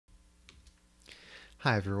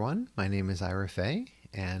Hi everyone, my name is Ira Fay,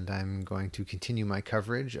 and I'm going to continue my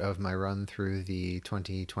coverage of my run through the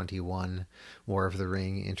 2021 War of the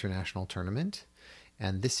Ring International Tournament.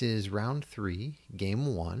 And this is round 3,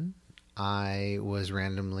 game 1. I was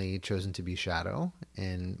randomly chosen to be Shadow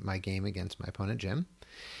in my game against my opponent Jim.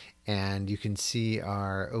 And you can see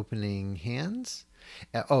our opening hands.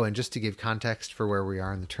 Oh, and just to give context for where we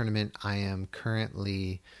are in the tournament, I am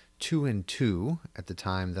currently 2-2 at the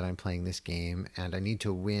time that I'm playing this game, and I need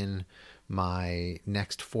to win my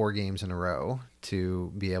next 4 games in a row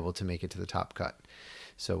to be able to make it to the top cut.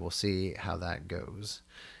 So we'll see how that goes.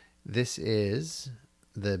 This is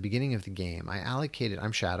the beginning of the game.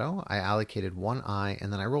 I'm Shadow. I allocated 1 eye,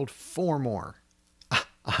 and then I rolled 4 more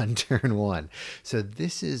on turn 1. So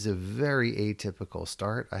this is a very atypical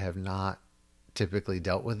start. I have not typically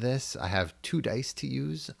dealt with this. I have 2 dice to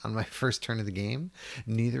use on my first turn of the game.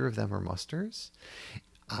 Neither of them are musters.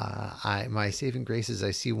 My saving grace is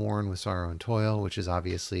I see Warren with Sorrow and Toil, which is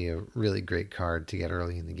obviously a really great card to get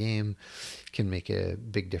early in the game. Can make a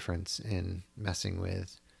big difference in messing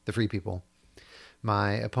with the free people.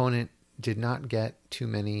 My opponent did not get too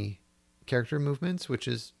many character movements, which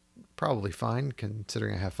is probably fine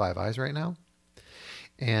considering I have 5 eyes right now.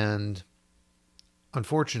 And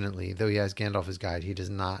unfortunately, though he has Gandalf as guide, he does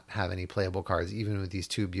not have any playable cards, even with these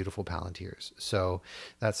 2 beautiful Palantirs. So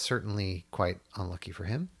that's certainly quite unlucky for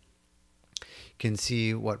him. Can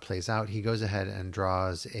see what plays out. He goes ahead and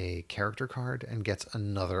draws a character card and gets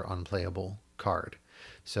another unplayable card.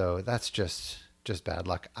 So that's just bad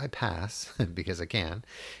luck. I pass because I can,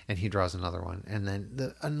 and he draws another one, and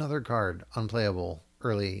then another card unplayable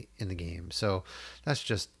early in the game. So that's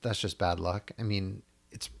just bad luck. I mean,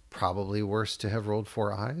 it's probably worse to have rolled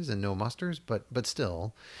 4 eyes and no musters, but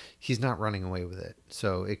still, he's not running away with it.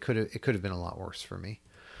 So it could have been a lot worse for me.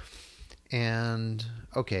 And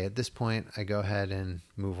okay, at this point, I go ahead and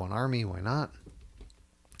move 1 army. Why not?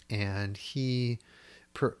 And he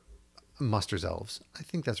musters elves. I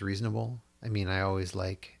think that's reasonable. I mean, I always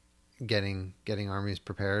like getting armies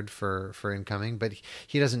prepared for incoming, but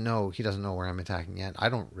he doesn't know where I'm attacking yet. I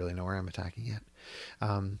don't really know where I'm attacking yet.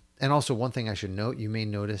 And also, one thing I should note, you may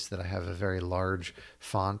notice that I have a very large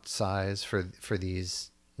font size for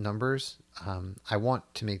these numbers. I want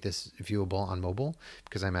to make this viewable on mobile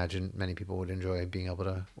because I imagine many people would enjoy being able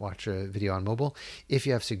to watch a video on mobile. If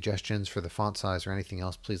you have suggestions for the font size or anything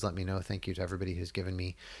else, please let me know. Thank you to everybody who's given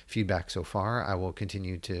me feedback so far. I will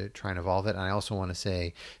continue to try and evolve it. And I also want to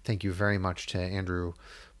say thank you very much to Andrew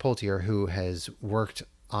Poultier, who has worked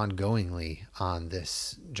ongoingly on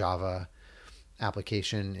this Java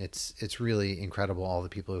application. It's really incredible, all the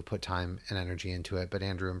people who put time and energy into it, but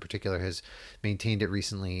Andrew in particular has maintained it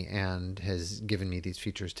recently and has given me these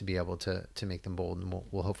features to be able to make them bold, and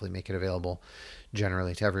we'll hopefully make it available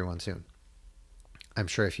generally to everyone soon. I'm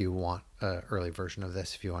sure if you want an early version of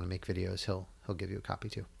this, if you want to make videos, he'll give you a copy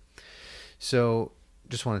too. So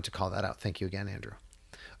just wanted to call that out. Thank you again, Andrew.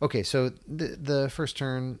 Okay, so the first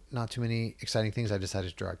turn, not too many exciting things. I decided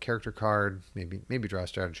to draw a character card, maybe draw a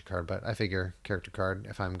strategy card, but I figure character card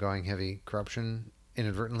if I'm going heavy corruption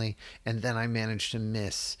inadvertently, and then I managed to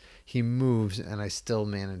miss. He moves, and I still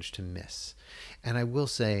managed to miss. And I will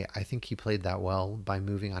say, I think he played that well by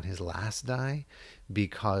moving on his last die,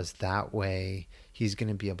 because that way he's going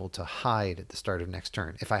to be able to hide at the start of next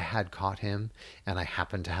turn. If I had caught him and I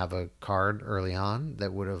happened to have a card early on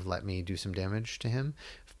that would have let me do some damage to him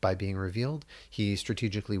by being revealed, he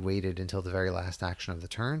strategically waited until the very last action of the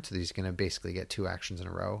turn, so that he's going to basically get 2 actions in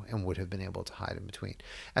a row and would have been able to hide in between.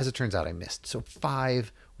 As it turns out, I missed. So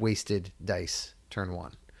 5 wasted dice turn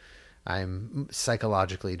 1. I'm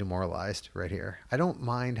psychologically demoralized right here. I don't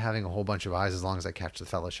mind having a whole bunch of eyes as long as I catch the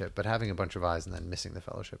fellowship, but having a bunch of eyes and then missing the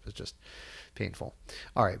fellowship is just painful.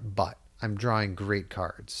 All right, but I'm drawing great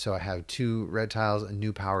cards. So I have 2 red tiles, and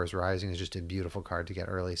New Powers Rising is just a beautiful card to get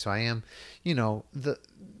early. So I am,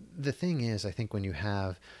 the thing is, I think when you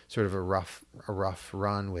have sort of a rough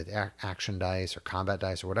run with action dice or combat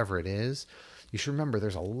dice or whatever it is, you should remember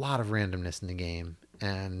there's a lot of randomness in the game.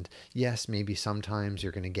 And yes, maybe sometimes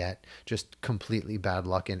you're going to get just completely bad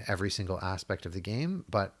luck in every single aspect of the game.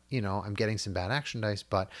 But, I'm getting some bad action dice,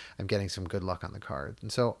 but I'm getting some good luck on the cards.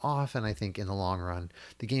 And so often I think in the long run,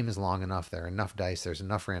 the game is long enough. There are enough dice. There's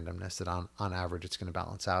enough randomness that on average, it's going to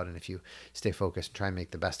balance out. And if you stay focused and try and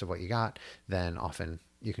make the best of what you got, then often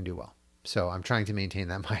you can do well. So I'm trying to maintain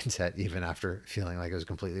that mindset even after feeling like it was a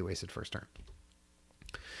completely wasted first turn.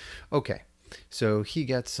 Okay. So he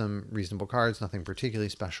gets some reasonable cards, nothing particularly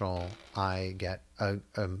special. I get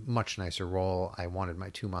a much nicer roll. I wanted my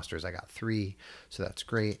 2 musters. I got 3, so that's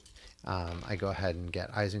great. I go ahead and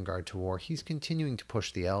get Isengard to war. He's continuing to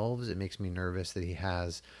push the elves. It makes me nervous that he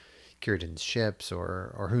has Círdan's ships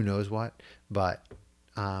or who knows what. But,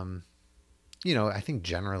 I think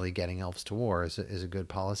generally getting elves to war is a good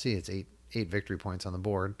policy. It's eight victory points on the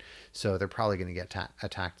board, so they're probably going to get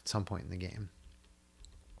attacked at some point in the game.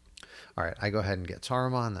 All right, I go ahead and get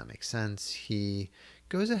Saruman. That makes sense. He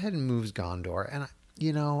goes ahead and moves Gondor, and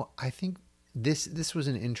I think this was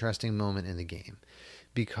an interesting moment in the game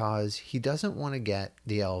because he doesn't want to get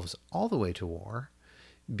the elves all the way to war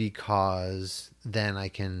because then I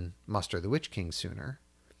can muster the Witch King sooner.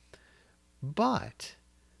 But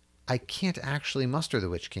I can't actually muster the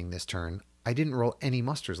Witch King this turn. I didn't roll any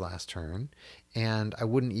musters last turn, and I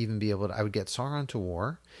wouldn't even be able to. I would get Sauron to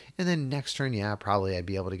war, and then next turn, yeah, probably I'd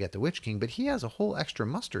be able to get the Witch King, but he has a whole extra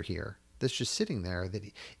muster here that's just sitting there that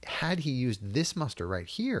had he used this muster right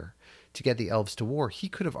here to get the elves to war, he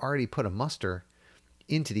could have already put a muster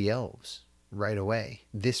into the elves right away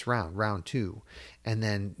this round 2. And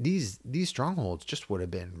then these strongholds just would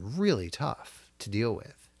have been really tough to deal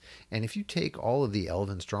with. And if you take all of the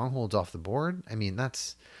elven strongholds off the board, I mean,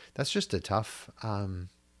 that's just a tough...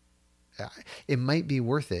 it might be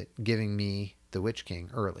worth it giving me the Witch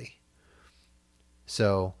King early.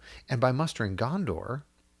 So, and by mustering Gondor,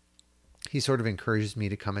 he sort of encourages me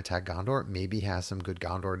to come attack Gondor. Maybe he has some good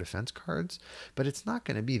Gondor defense cards, but it's not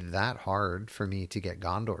going to be that hard for me to get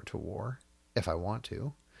Gondor to war if I want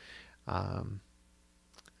to.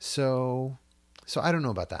 So I don't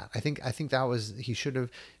know about that. I think that was, he should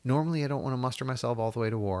have. Normally I don't want to muster myself all the way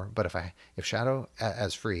to war, but if Shadow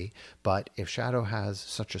as free, but if Shadow has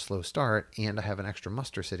such a slow start and I have an extra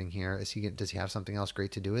muster sitting here, does he have something else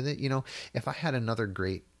great to do with it? If I had another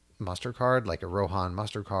great muster card like a Rohan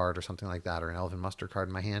muster card or something like that, or an Elven muster card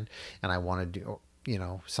in my hand, and I want to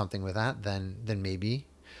do something with that, then maybe.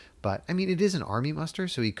 But I mean, it is an army muster,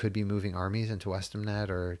 so he could be moving armies into Westamnet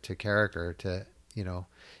or to Carrick or to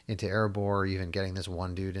into Erebor, or even getting this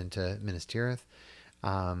one dude into Minas Tirith.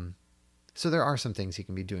 So there are some things he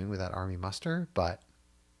can be doing with that army muster, but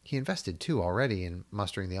he invested 2 already in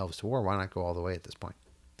mustering the elves to war. Why not go all the way at this point?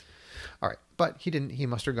 All right, but he didn't. He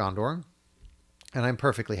mustered Gondor, and I'm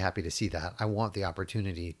perfectly happy to see that. I want the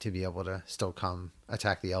opportunity to be able to still come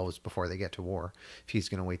attack the elves before they get to war. If he's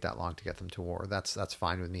going to wait that long to get them to war, that's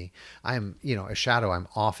fine with me. I'm, as Shadow, I'm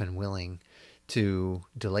often willing to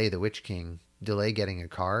delay the Witch King, delay getting a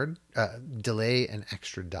card, delay an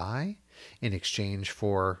extra die in exchange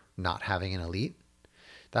for not having an elite.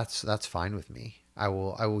 That's fine with me. I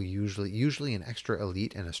will usually an extra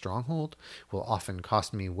elite and a stronghold will often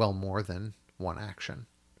cost me well more than 1 action.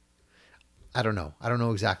 I don't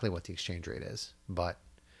know exactly what the exchange rate is, but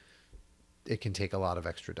it can take a lot of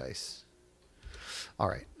extra dice. All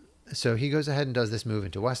right. So he goes ahead and does this move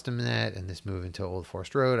into Westamnet and this move into Old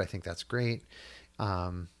Forest Road. I think that's great.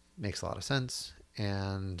 Makes a lot of sense.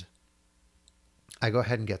 And I go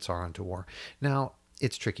ahead and get Sauron to war. Now,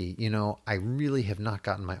 it's tricky. I really have not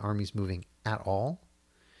gotten my armies moving at all.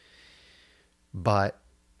 But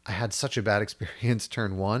I had such a bad experience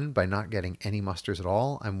turn 1 by not getting any musters at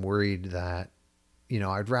all. I'm worried that,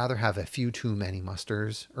 I'd rather have a few too many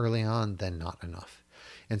musters early on than not enough.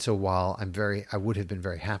 And so while I would have been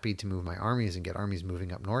very happy to move my armies and get armies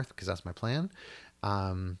moving up north, because that's my plan,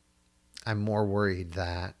 I'm more worried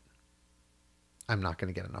that I'm not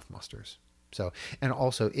going to get enough musters. So, and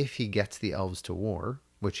also if he gets the elves to war,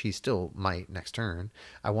 which he still might next turn,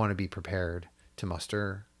 I want to be prepared to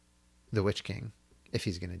muster the Witch King if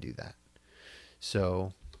he's going to do that.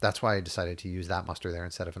 So that's why I decided to use that muster there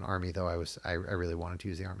instead of an army, though I really wanted to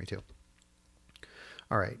use the army too.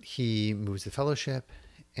 All right, he moves the Fellowship,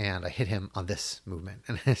 and I hit him on this movement.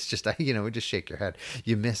 And it's just, just shake your head.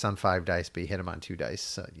 You miss on 5 dice, but you hit him on 2 dice.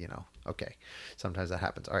 So, okay. Sometimes that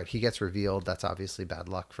happens. All right, he gets revealed. That's obviously bad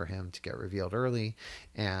luck for him to get revealed early.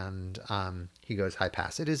 And he goes high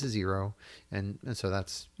pass. It is a 0. And so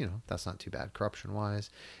that's, that's not too bad corruption-wise.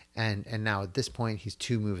 And now at this point, he's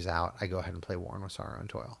 2 moves out. I go ahead and play Warren with Sorrow and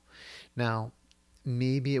Toil. Now,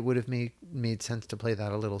 maybe it would have made sense to play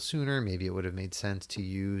that a little sooner. Maybe it would have made sense to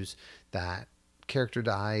use that character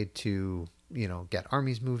die to, get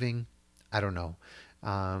armies moving. I don't know.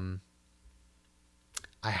 I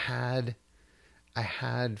had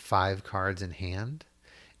 5 cards in hand,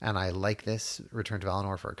 and I like this Return to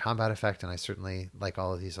Valinor for a combat effect, and I certainly like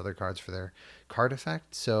all of these other cards for their card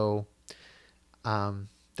effect. So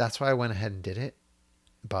that's why I went ahead and did it.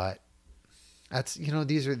 But that's,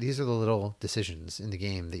 these are the little decisions in the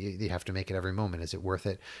game that you have to make at every moment. Is it worth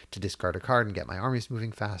it to discard a card and get my armies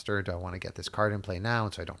moving faster? Do I want to get this card in play now,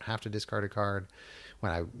 and so I don't have to discard a card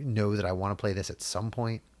when I know that I want to play this at some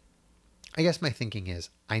point? I guess my thinking is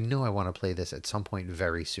I know I want to play this at some point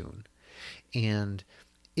very soon. And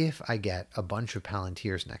if I get a bunch of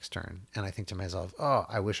Palantirs next turn and I think to myself, oh,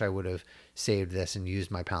 I wish I would have saved this and used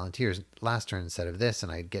my Palantirs last turn instead of this,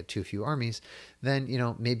 and I'd get too few armies, then,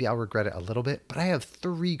 maybe I'll regret it a little bit. But I have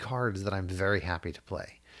 3 cards that I'm very happy to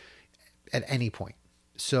play at any point.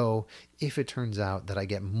 So if it turns out that I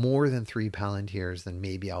get more than 3 Palantirs, then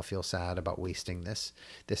maybe I'll feel sad about wasting this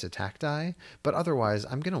attack die. But otherwise,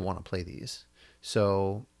 I'm going to want to play these.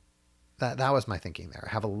 So that was my thinking there.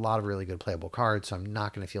 I have a lot of really good playable cards, so I'm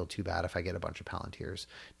not going to feel too bad if I get a bunch of Palantirs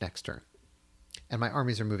next turn. And my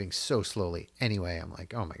armies are moving so slowly anyway. I'm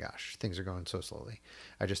like, oh my gosh, things are going so slowly.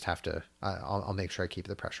 I just have to, I'll make sure I keep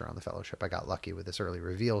the pressure on the Fellowship. I got lucky with this early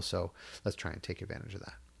reveal, so let's try and take advantage of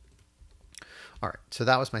that. All right, so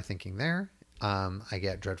that was my thinking there. I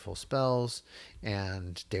get Dreadful Spells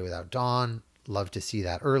and Day Without Dawn. Love to see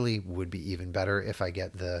that early. Would be even better if I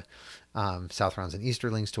get the Southrons and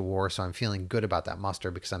Easterlings to war. So I'm feeling good about that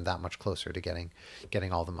muster because I'm that much closer to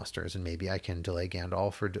getting all the musters, and maybe I can delay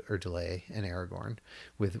Gandalf or delay an Aragorn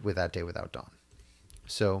with that Day Without Dawn.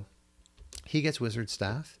 So he gets Wizard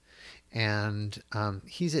Staff, and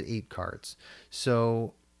he's at 8 cards.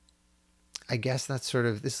 So I guess that's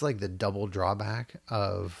this is like the double drawback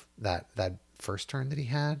of that first turn that he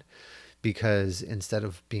had, because instead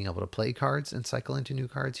of being able to play cards and cycle into new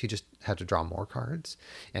cards, he just had to draw more cards,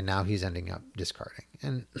 and now he's ending up discarding.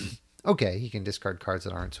 And okay, he can discard cards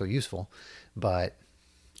that aren't so useful, but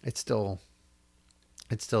it's still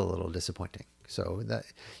a little disappointing. So that,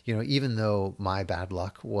 even though my bad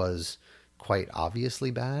luck was quite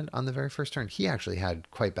obviously bad on the very first turn, he actually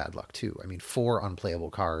had quite bad luck too. I mean, 4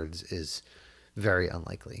 unplayable cards is very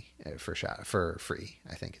unlikely for free,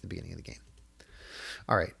 I think, at the beginning of the game.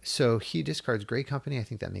 All right, so he discards Grey Company. I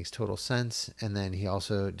think that makes total sense. And then he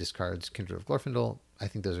also discards Kindred of Glorfindel. I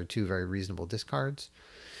think those are 2 very reasonable discards.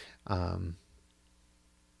 Yeah,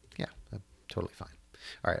 totally fine.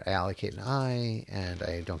 All right, I allocate an eye, and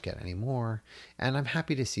I don't get any more. And I'm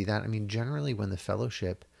happy to see that. I mean, generally when the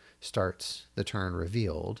Fellowship starts the turn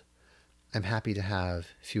revealed, I'm happy to have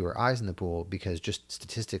fewer eyes in the pool, because just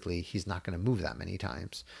statistically, he's not going to move that many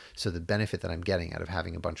times. So the benefit that I'm getting out of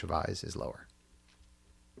having a bunch of eyes is lower.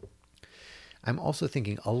 I'm also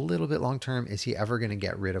thinking a little bit long term, is he ever going to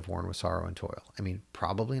get rid of Worn with Sorrow and Toil? I mean,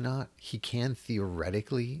 probably not. He can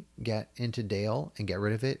theoretically get into Dale and get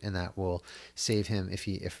rid of it, and that will save him. If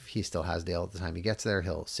he still has Dale at the time he gets there,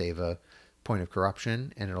 he'll save a point of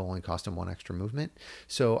corruption, and it'll only cost him 1 extra movement.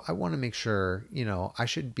 So I want to make sure, I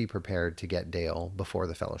should be prepared to get Dale before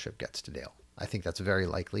the Fellowship gets to Dale. I think that's very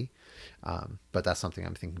likely, but that's something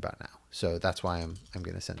I'm thinking about now. So that's why I'm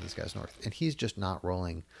going to send these guys north. And he's just not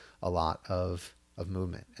rolling a lot of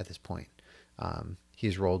movement at this point.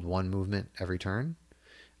 He's rolled 1 movement every turn,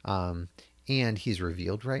 and he's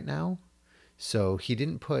revealed right now. So he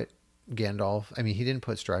didn't put Gandalf. I mean, he didn't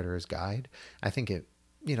put Strider as guide. I think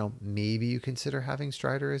maybe you consider having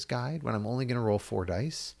Strider as guide. When I'm only going to roll 4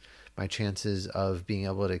 dice, my chances of being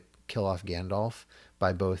able to kill off Gandalf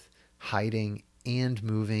by both hiding and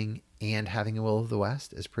moving and having a Will of the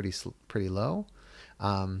West is pretty low.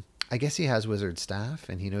 I guess he has Wizard Staff,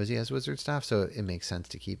 and he knows he has Wizard Staff, so it makes sense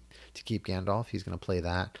to keep Gandalf. He's going to play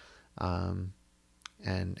that, and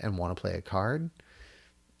want to play a card.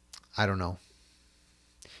 I don't know.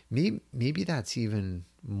 Maybe that's even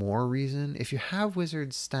more reason. If you have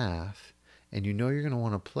Wizard Staff and you know you're going to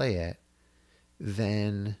want to play it,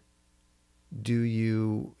 then do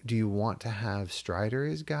you want to have Strider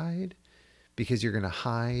as guide, because you're going to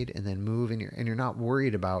hide and then move, and you're not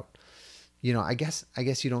worried about, I guess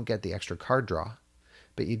you don't get the extra card draw,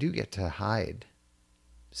 but you do get to hide.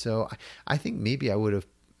 So I think maybe I would have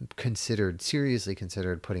seriously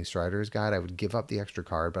considered putting Strider as guide. I would give up the extra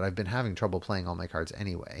card, but I've been having trouble playing all my cards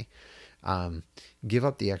anyway. Give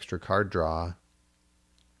up the extra card draw,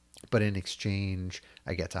 but in exchange,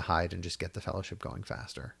 I get to hide and just get the Fellowship going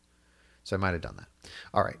faster. So I might have done that.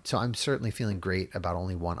 All right, so I'm certainly feeling great about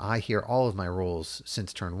only 1 eye here. All of my rolls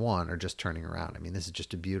since turn 1 are just turning around. I mean, this is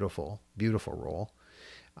just a beautiful, beautiful roll.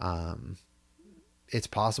 It's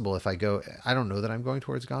possible if I go, I don't know that I'm going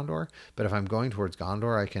towards Gondor, but if I'm going towards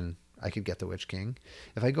Gondor, I could get the Witch King.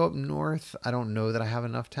 If I go up north, I don't know that I have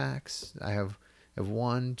enough tax. I have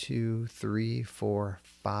 1, 2, 3, 4,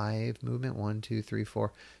 5 movement. 1, 2, 3,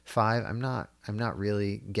 4, 5. I'm not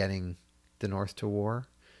really getting the north to war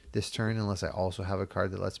this turn unless I also have a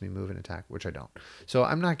card that lets me move and attack, which I don't. So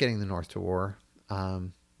I'm not getting the north to war,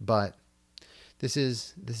 but this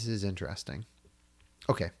is interesting.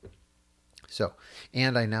 Okay. So,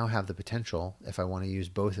 and I now have the potential, if I want to use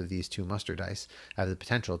both of these 2 muster dice, I have the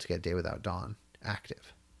potential to get Day Without Dawn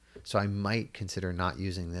active. So I might consider not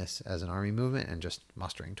using this as an army movement and just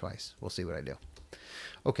mustering twice. We'll see what I do.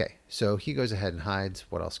 Okay, so he goes ahead and hides.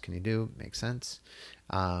 What else can he do? Makes sense.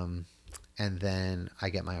 And then I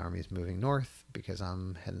get my armies moving north because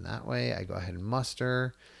I'm heading that way. I go ahead and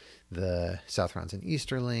muster the Southrons and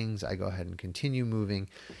Easterlings. I go ahead and continue moving.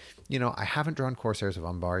 I haven't drawn Corsairs of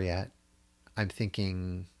Umbar yet. I'm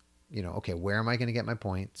thinking, okay, where am I going to get my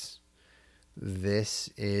points? This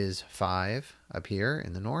is 5 up here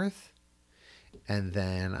in the north. And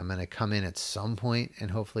then I'm going to come in at some point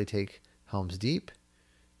and hopefully take Helm's Deep.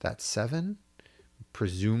 That's 7.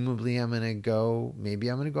 Presumably I'm going to go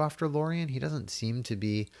after Lorien. He doesn't seem to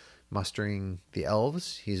be mustering the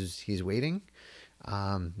elves. He's waiting.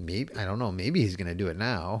 Maybe, I don't know, maybe he's going to do it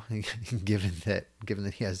now, given that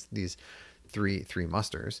he has these three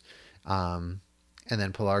musters. And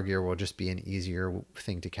then Pelargir will just be an easier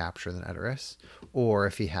thing to capture than Edoras. Or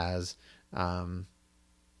if he has,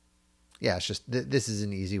 it's just, this is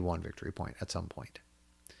an easy 1 victory point at some point.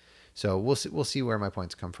 So we'll see where my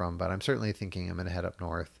points come from, but I'm certainly thinking I'm going to head up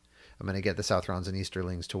north. I'm going to get the Southrons and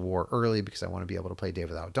Easterlings to war early because I want to be able to play Day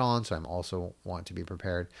Without Dawn, so I'm also want to be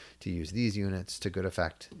prepared to use these units to good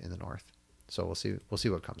effect in the north. So we'll see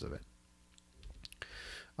what comes of it.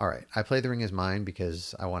 All right, I play the Ring is Mine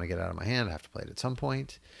because I want to get it out of my hand. I have to play it at some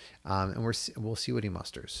point, and we'll see what he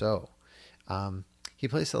musters. So he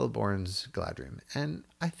plays Celeborn's Galadrim, and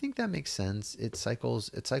I think that makes sense. It cycles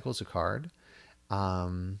a card.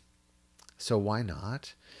 So why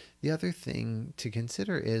not? The other thing to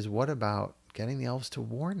consider is, what about getting the elves to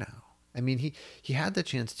war now? I mean, he had the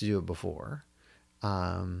chance to do it before.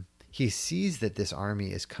 He sees that this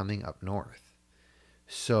army is coming up north.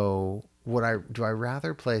 So do I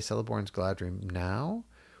rather play Celeborn's Galadrim now,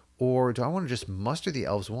 or do I want to just muster the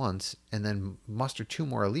elves once and then muster 2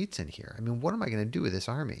 more elites in here? I mean, what am I going to do with this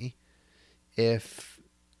army if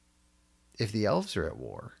the elves are at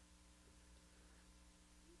war?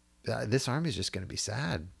 This army is just going to be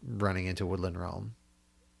sad running into Woodland Realm.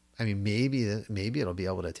 I mean, maybe it'll be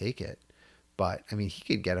able to take it, but I mean, he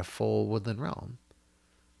could get a full Woodland Realm.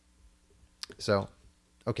 So,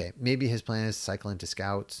 okay, maybe his plan is cycle into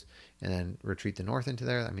scouts and then retreat the north into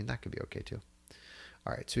there. I mean, that could be okay too.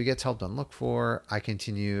 All right, so he gets helped on look for. I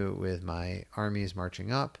continue with my armies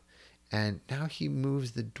marching up, and now he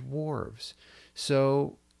moves the dwarves.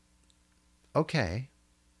 So, okay.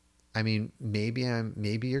 I mean, maybe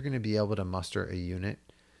you're going to be able to muster a unit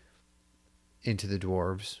into the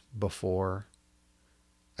dwarves before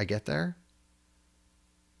I get there,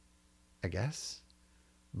 I guess.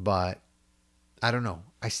 But I don't know.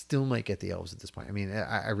 I still might get the elves at this point. I mean,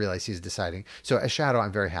 I realize he's deciding. So as Shadow,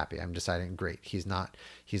 I'm very happy. I'm deciding, great. He's not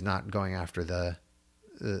going after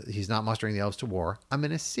he's not mustering the elves to war. I'm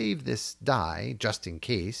going to save this die just in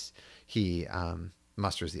case he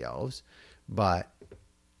musters the elves, but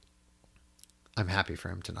I'm happy for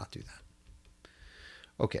him to not do that.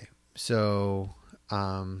 Okay, so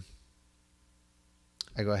I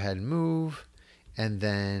go ahead and move, and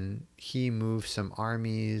then he moves some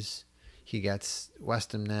armies. He gets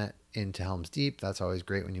Westamnet into Helm's Deep. That's always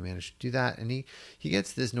great when you manage to do that. And he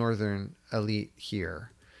gets this northern elite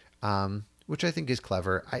here, which I think is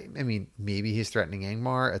clever. I mean, maybe he's threatening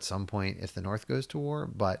Angmar at some point if the north goes to war,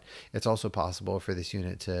 but it's also possible for this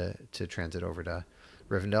unit to transit over to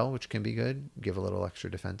Rivendell, which can be good, give a little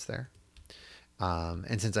extra defense there.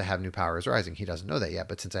 And since I have New Powers Rising, he doesn't know that yet,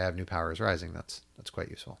 but since I have New Powers Rising, that's quite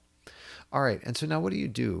useful. All right, and so now what do you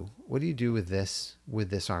do? What do you do with this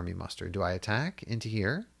army muster? Do I attack into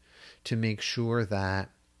here to make sure that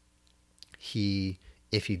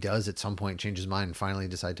if he does at some point change his mind and finally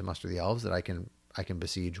decide to muster the elves, that I can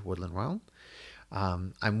besiege Woodland Realm?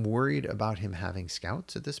 I'm worried about him having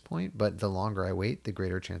scouts at this point, but the longer I wait, the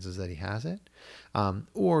greater chances that he has it.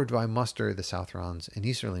 Or do I muster the Southrons and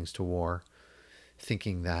Easterlings to war,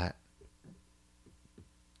 thinking that,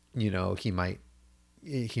 he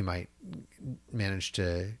might manage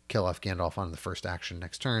to kill off Gandalf on the first action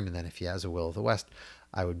next turn, and then if he has a Will of the West,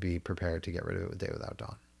 I would be prepared to get rid of it with Day Without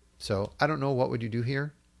Dawn. So I don't know, what would you do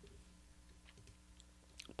here?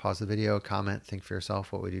 Pause the video, comment, think for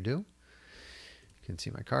yourself, what would you do? You can see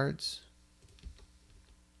my cards.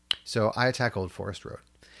 So I attack Old Forest Road,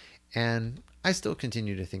 and I still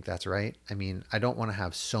continue to think that's right. I mean, I don't want to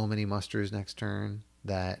have so many musters next turn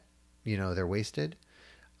that, they're wasted.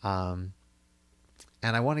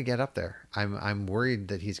 And I want to get up there. I'm worried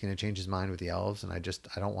that he's going to change his mind with the elves, and I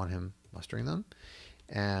don't want him mustering them.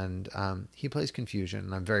 And he plays Confusion,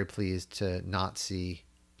 and I'm very pleased to not see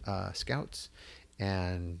scouts.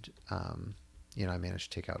 And I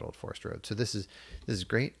managed to take out Old Forest Road. So this is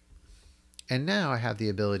great. And now I have the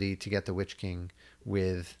ability to get the Witch King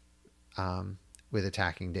with with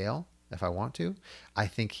attacking Dale if I want to. I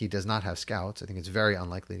think he does not have scouts. I think it's very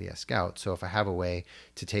unlikely he has scouts. So if I have a way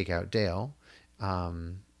to take out Dale,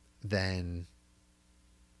 then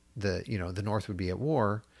the North would be at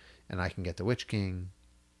war, and I can get the Witch King.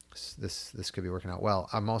 This could be working out well.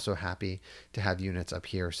 I'm also happy to have units up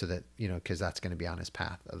here so that, because that's going to be on his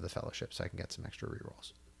path of the Fellowship, so I can get some extra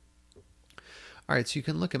rerolls. All right, so you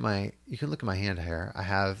can look at my hand here. I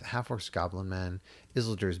have Half-Orcs, Goblin Men,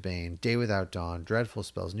 Isildur's Bane, Day Without Dawn, Dreadful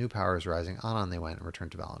Spells, New Powers Rising, On They Went, and Return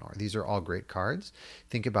to Valinor. These are all great cards.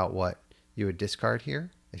 Think about what you would discard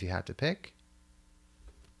here if you had to pick.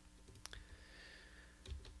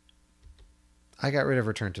 I got rid of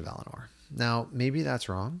Return to Valinor. Now, maybe that's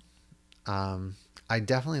wrong. I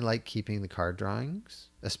definitely like keeping the card drawings,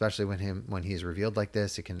 especially when he's revealed like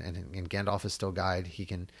this. It can, and Gandalf is still guide.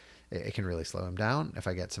 It can really slow him down if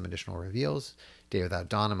I get some additional reveals. Day Without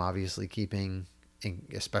Dawn, I'm obviously keeping,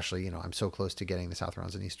 especially, I'm so close to getting the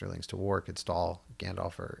Southrons and Easterlings to war. Could stall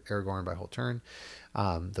Gandalf or Aragorn by a whole turn.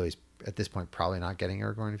 Though he's, at this point, probably not getting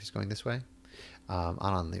Aragorn if he's going this way.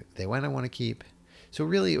 On They Went, I want to keep. So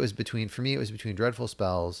really, for me, it was between Dreadful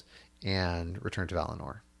Spells and Return to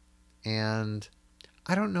Valinor. And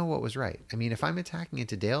I don't know what was right. I mean, if I'm attacking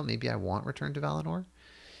into Dale, maybe I want Return to Valinor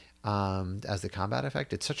as the combat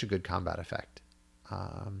effect. It's such a good combat effect.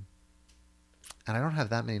 And I don't have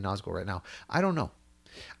that many Nazgul right now. I don't know.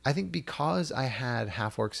 I think because I had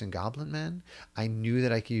Half-Orcs and Goblin Men, I knew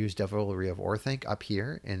that I could use Devilry of Orthanc up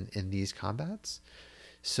here in these combats.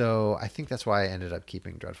 So I think that's why I ended up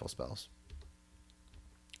keeping Dreadful Spells.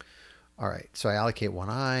 All right, so I allocate 1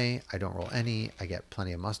 eye. I don't roll any. I get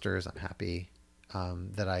plenty of musters. I'm happy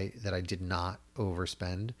that I did not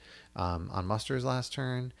overspend on musters last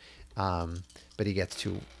turn. But he gets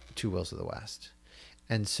two Wills of the West,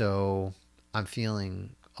 and so I'm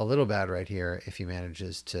feeling a little bad right here if he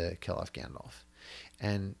manages to kill off Gandalf.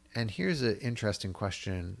 And here's an interesting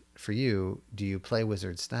question for you: do you play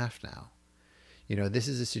Wizard Staff now? This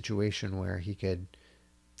is a situation where he could.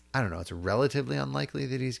 I don't know. It's relatively unlikely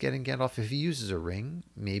that he's getting Gandalf. If he uses a ring,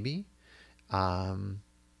 maybe.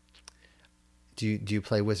 Do you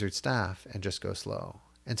play Wizard Staff and just go slow?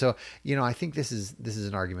 And so, I think this is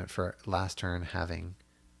an argument for last turn having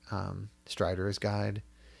Strider as guide,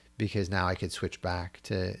 because now I could switch back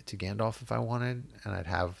to Gandalf if I wanted, and I'd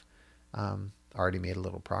have already made a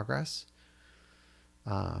little progress.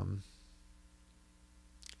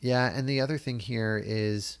 Yeah, and the other thing here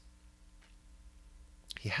is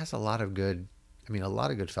he has a lot of good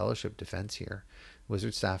Fellowship defense here.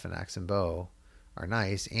 Wizard Staff and Axe and Bow are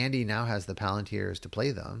nice. Andy now has the Palantirs to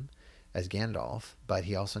play them as Gandalf, but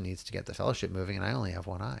he also needs to get the Fellowship moving, and I only have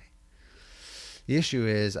 1 eye. The issue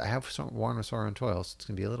is I have Warren of Sorrow and Toil, so it's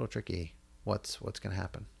going to be a little tricky. What's going to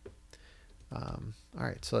happen? All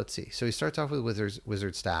right, so let's see. So he starts off with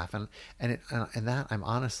Wizard Staff, and that I'm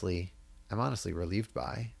honestly relieved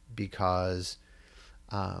by, because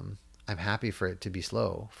I'm happy for it to be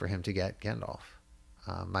slow for him to get Gandalf.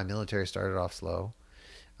 My military started off slow.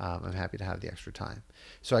 I'm happy to have the extra time.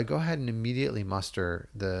 So I go ahead and immediately muster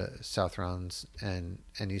the Southrons and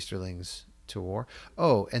Easterlings to war.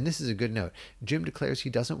 Oh, and this is a good note. Jim declares he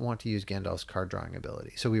doesn't want to use Gandalf's card drawing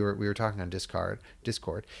ability. So we were talking on Discord.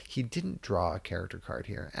 He didn't draw a character card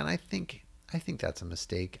here, and I think that's a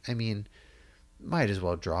mistake. I mean, might as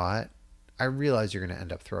well draw it. I realize you're going to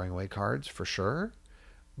end up throwing away cards for sure,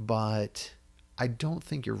 but I don't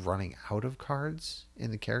think you're running out of cards in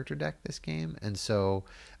the character deck this game, and so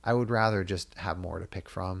I would rather just have more to pick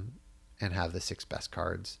from and have the 6 best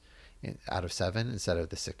cards out of 7 instead of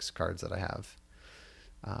the 6 cards that I have.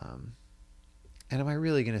 And am I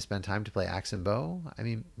really going to spend time to play Axe and Bow? I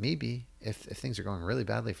mean, maybe if things are going really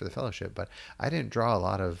badly for the Fellowship, but I didn't draw a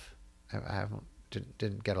lot of. I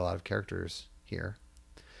didn't get a lot of characters here.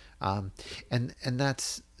 And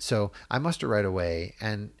that's so I muster right away,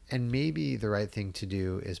 and maybe the right thing to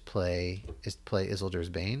do is play Isildur's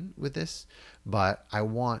Bane with this, but I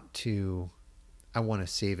want to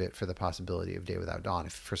save it for the possibility of Day Without Dawn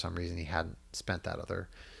if for some reason he hadn't spent that other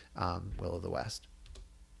Will of the West.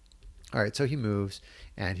 All right, so he moves,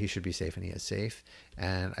 and he should be safe, and he is safe.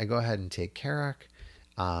 And I go ahead and take Karak,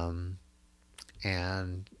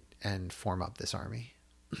 and form up this army.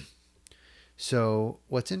 So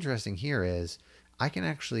what's interesting here is I can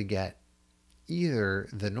actually get either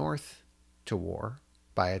the North to war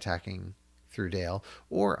by attacking through Dale,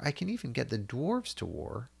 or I can even get the dwarves to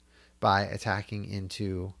war by attacking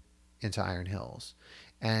into Iron Hills.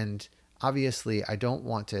 And obviously I don't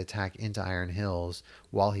want to attack into Iron Hills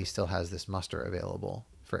while he still has this muster available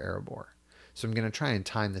for Erebor. So I'm going to try and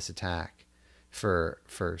time this attack for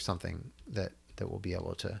something that will be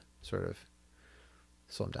able to sort of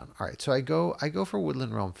slow him down. All right, so I go for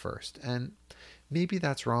Woodland Realm first, and maybe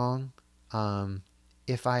that's wrong.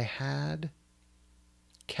 If I had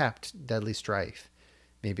kept Deadly Strife,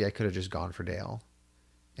 maybe I could have just gone for Dale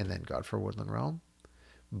and then gone for Woodland Realm.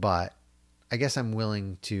 But I guess I'm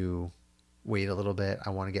willing to wait a little bit. I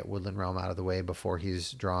want to get Woodland Realm out of the way before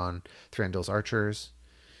he's drawn Thranduil's Archers.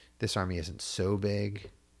 This army isn't so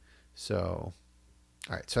big. So,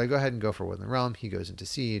 all right. So I go ahead and go for Woodland Realm. He goes into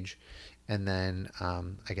Siege. And then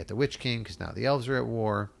I get the Witch King because now the elves are at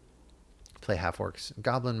war. Play Half-Orcs and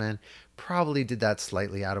Goblin Men. Probably did that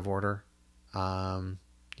slightly out of order. I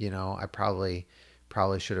probably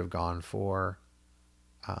should have gone for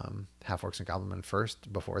Half-Orcs and Goblin Men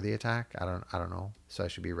first before the attack. I don't know. So I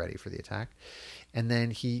should be ready for the attack. And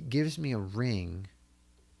then he gives me a ring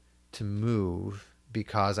to move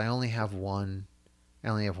because I only have one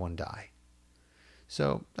die.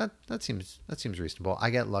 So that seems reasonable. I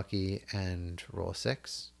get lucky and roll a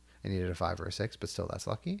 6. I needed a 5 or a 6, but still that's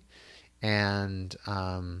lucky. And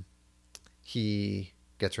he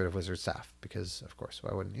gets rid of Wizard Staff because, of course,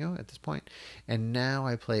 why wouldn't you at this point? And now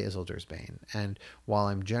I play Isildur's Bane. And while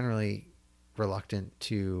I'm generally reluctant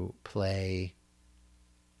to play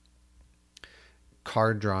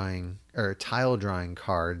card drawing or tile drawing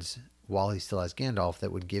cards while he still has Gandalf,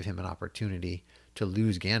 that would give him an opportunity to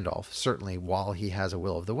lose Gandalf, certainly while he has a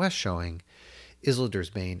Will of the West showing, Isildur's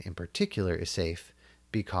Bane in particular is safe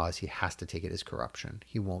because he has to take it as corruption.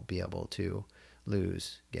 He won't be able to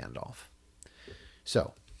lose Gandalf.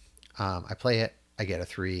 So I play it. I get a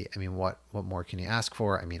 3. I mean, what more can you ask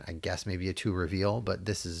for? I mean, I guess maybe a 2 reveal, but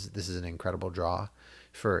this is an incredible draw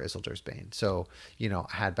for Isildur's Bane. So, I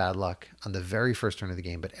had bad luck on the very first turn of the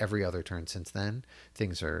game, but every other turn since then,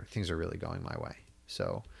 things are really going my way.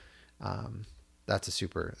 So that's a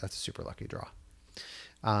super lucky draw.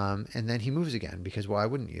 And then he moves again because why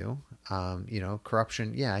wouldn't you?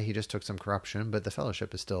 Corruption. Yeah, he just took some corruption, but the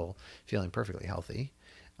Fellowship is still feeling perfectly healthy.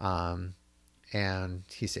 And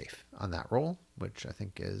he's safe on that roll, which I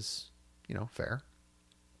think is, fair.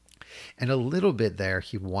 And a little bit there,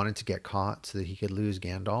 he wanted to get caught so that he could lose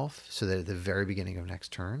Gandalf, so that at the very beginning of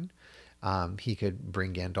next turn, he could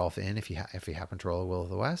bring Gandalf in if he happened to roll a Will of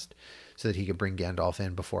the West, so that he could bring Gandalf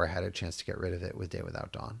in before I had a chance to get rid of it with Day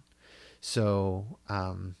Without Dawn. So,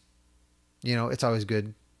 it's always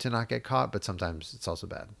good to not get caught, but sometimes it's also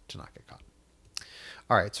bad to not get caught.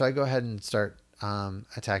 All right, so I go ahead and start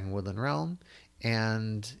attacking Woodland Realm.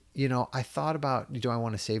 And, I thought about, do I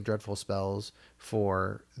want to save Dreadful Spells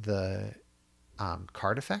for the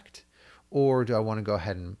card effect? Or do I want to go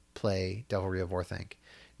ahead and play Devilry of Orthanc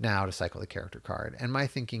now to cycle the character card? And my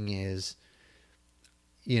thinking is,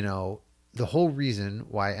 the whole reason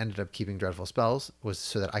why I ended up keeping Dreadful Spells was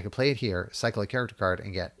so that I could play it here, cycle a character card,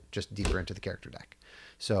 and get just deeper into the character deck.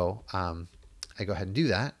 So I go ahead and do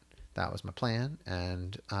that. That was my plan.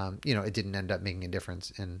 And, it didn't end up making a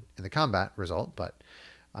difference in the combat result, but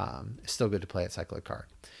it's still good to play it, cycle a card.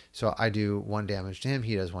 So I do 1 damage to him.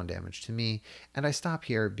 He does 1 damage to me. And I stop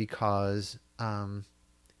here because, I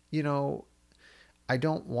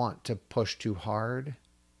don't want to push too hard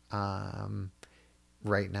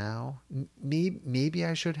right now. Maybe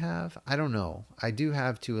I should have. I don't know. I do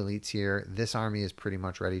have 2 elites here. This army is pretty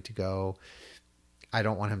much ready to go. I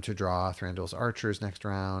don't want him to draw Thranduil's Archers next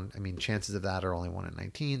round. I mean, chances of that are only 1 in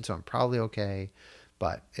 19, so I'm probably okay.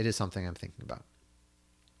 But it is something I'm thinking about.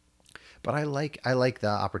 But I like the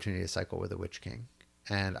opportunity to cycle with a Witch King.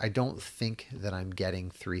 And I don't think that I'm getting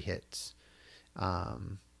 3 hits.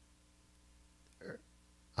 Or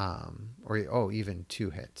even 2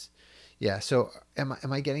 hits. Yeah, so am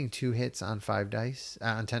I getting 2 hits on 5 dice,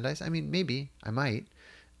 on 10 dice? I mean, maybe I might.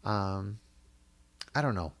 I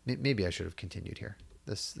don't know. Maybe I should have continued here.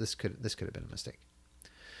 This could have been a mistake.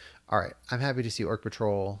 All right, I'm happy to see Orc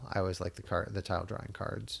Patrol. I always like the tile drawing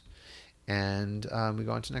cards, and we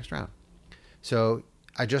go on to next round. So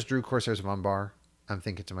I just drew Corsairs of Umbar. I'm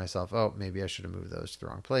thinking to myself, oh, maybe I should have moved those to the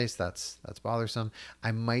wrong place. That's bothersome.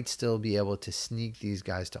 I might still be able to sneak these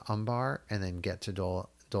guys to Umbar and then get to Dol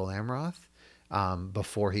Amroth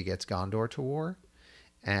before he gets Gondor to war,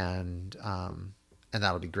 and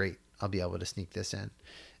that'll be great. I'll be able to sneak this in.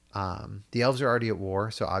 The elves are already at war,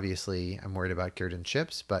 so obviously I'm worried about Círdan's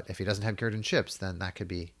ships. But if he doesn't have Círdan's ships, then that could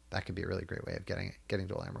be a really great way of getting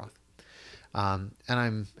Dol Amroth.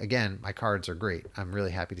 And my cards are great. I'm really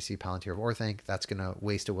happy to see Palantir of Orthanc. That's going to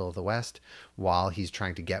waste a Will of the West while he's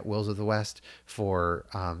trying to get Wills of the West for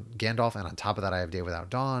Gandalf. And on top of that, I have Day Without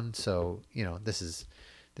Dawn. So, this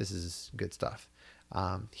is good stuff.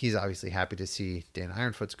 He's obviously happy to see Dana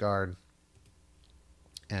Ironfoot's Guard.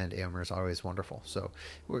 and Eomer is always wonderful. So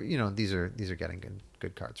these are getting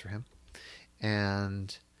good cards for him,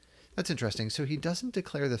 and that's interesting. So he doesn't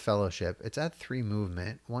declare the fellowship. It's at 3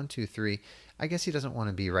 movement. 1, 2, 3. I guess he doesn't want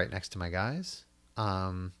to be right next to my guys.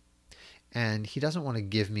 And he doesn't want to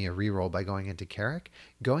give me a reroll by going into Carrick.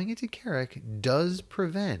 Going into Carrick does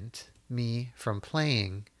prevent me from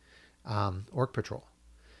playing Orc Patrol,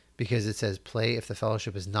 because it says play if the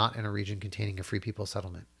fellowship is not in a region containing a free people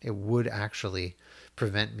settlement. It would actually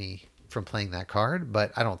prevent me from playing that card,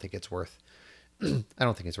 but I don't think it's worth I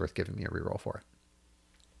don't think it's worth giving me a reroll for it.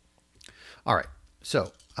 All right,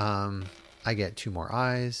 so I get 2 more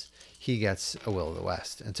eyes. He gets a Will of the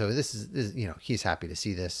West, and so this is he's happy to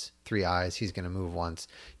see this. 3 eyes. He's going to move once,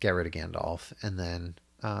 get rid of Gandalf, and then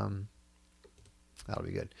that'll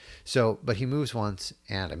be good. So, but he moves once,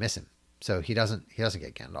 and I miss him. So he doesn't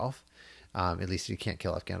get Gandalf. At least he can't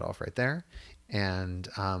kill off Gandalf right there, and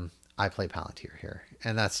I play Palantir here,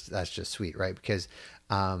 and that's just sweet, right? Because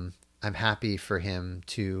I'm happy for him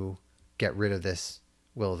to get rid of this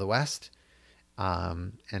Will of the West.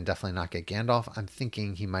 And definitely not get Gandalf. I'm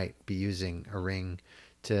thinking he might be using a ring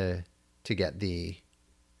to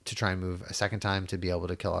try and move a second time to be able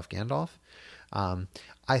to kill off Gandalf.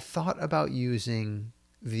 I thought about using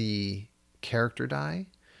the character die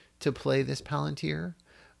to play this Palantir,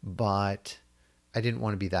 but I didn't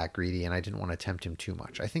want to be that greedy, and I didn't want to tempt him too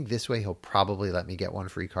much. I think this way he'll probably let me get 1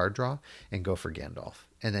 free card draw and go for Gandalf.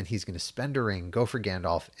 And then he's going to spend a ring, go for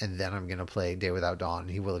Gandalf, and then I'm going to play Day Without Dawn.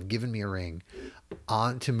 He will have given me a ring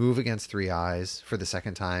on to move against 3 eyes for the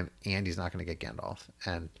second time, and he's not going to get Gandalf.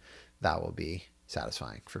 And that will be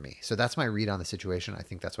satisfying for me. So that's my read on the situation. I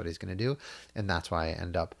think that's what he's going to do, and that's why I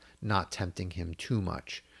end up not tempting him too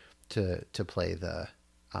much to play the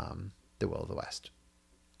Will of the West.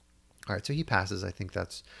 All right, so he passes. I think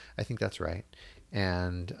that's right.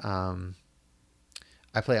 And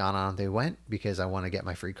I play On They Went because I want to get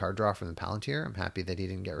my free card draw from the Palantir. I'm happy that he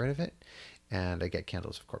didn't get rid of it. And I get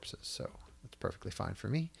Candles of Corpses, so that's perfectly fine for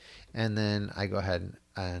me. And then I go ahead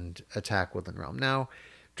and attack Woodland Realm. Now,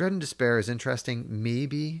 Dread and Despair is interesting.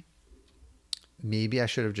 Maybe I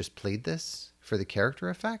should have just played this for the character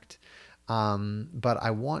effect. But I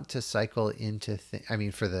want to cycle into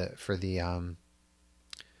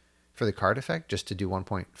for the card effect, just to do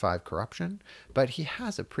 1.5 corruption. But he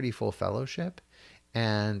has a pretty full fellowship,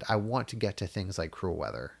 and I want to get to things like Cruel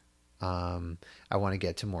Weather. I want to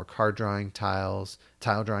get to more card drawing tile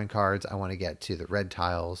drawing cards. I want to get to the red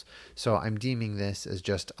tiles. So I'm deeming this as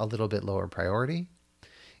just a little bit lower priority,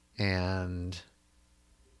 and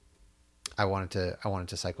I wanted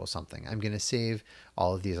to cycle something. I'm going to save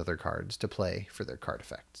all of these other cards to play for their card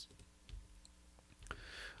effects.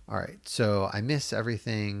 All right, so I miss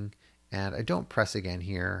everything, and I don't press again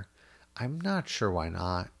here. I'm not sure why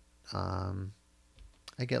not.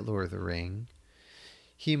 I get Lure of the Ring.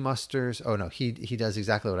 He musters. Oh no, he does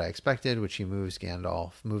exactly what I expected, which he moves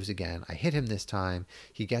Gandalf, moves again. I hit him this time.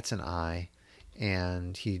 He gets an eye,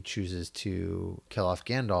 and he chooses to kill off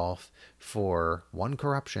Gandalf for 1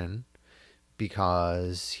 corruption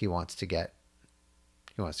because he wants to get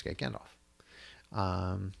Gandalf.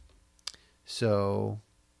 So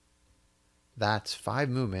that's 5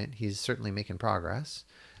 movement. He's certainly making progress.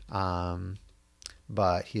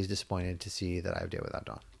 But he's disappointed to see that I have Day Without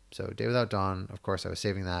Dawn. So Day Without Dawn, of course, I was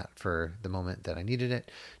saving that for the moment that I needed it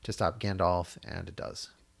to stop Gandalf, and it does.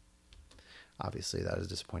 Obviously, that is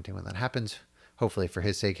disappointing when that happens. Hopefully, for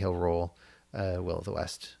his sake, he'll roll Will of the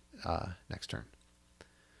West next turn.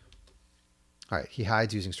 All right, he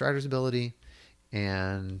hides using Strider's ability,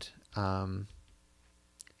 and I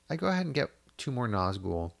go ahead and get 2 more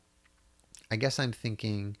Nazgul. I guess I'm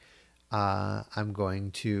thinking I'm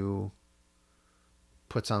going to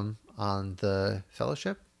put some on the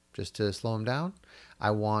Fellowship just to slow him down.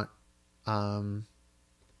 I want...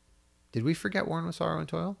 did we forget Worn with Sorrow and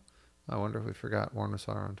Toil? I wonder if we forgot Worn with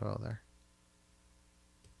Sorrow and Toil there.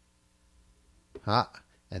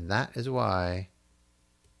 And that is why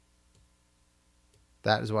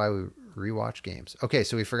we rewatch games. Okay,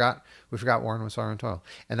 so we forgot Worn with Sorrow and Toil,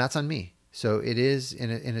 and that's on me. So it is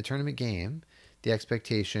in a tournament game. The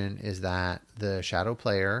expectation is that the shadow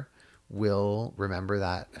player will remember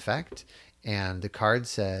that effect, and the card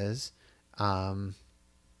says,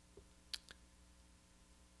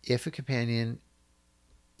 if a companion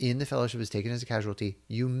in the Fellowship is taken as a casualty,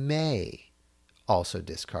 you may also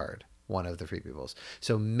discard one of the free peoples.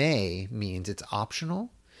 So may means it's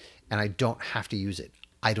optional, and I don't have to use it.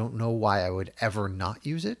 I don't know why I would ever not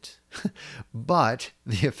use it, but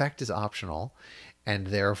the effect is optional, and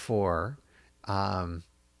therefore, I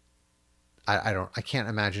can't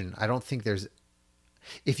imagine. I don't think there's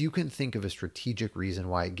If you can think of a strategic reason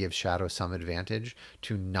why it gives Shadow some advantage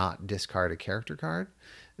to not discard a character card,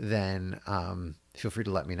 then feel free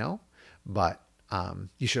to let me know. But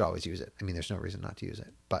you should always use it. I mean, there's no reason not to use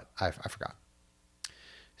it. But I forgot.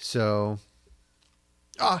 So,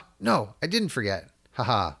 no, I didn't forget.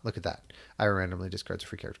 Haha, look at that. I randomly discards a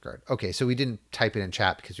free character card. Okay, so we didn't type it in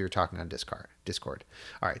chat because we were talking on Discord.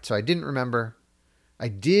 All right, so I didn't remember. I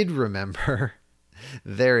did remember.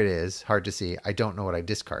 There it is. Hard to see. I don't know what I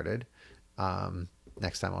discarded.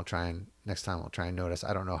 Next time I'll try and notice.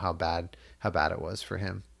 I don't know how bad it was for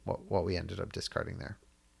him. What we ended up discarding there.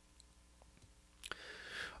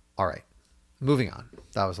 All right, moving on.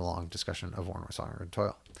 That was a long discussion of Worn with Sorrow and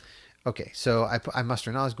Toil. Okay, so I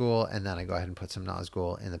muster Nazgul, and then I go ahead and put some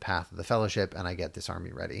Nazgul in the path of the Fellowship, and I get this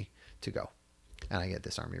army ready to go.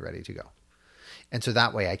 And so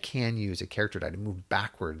that way I can use a character die to move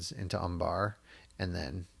backwards into Umbar, and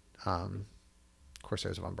then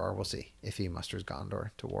Corsairs of Umbar. We'll see if he musters Gondor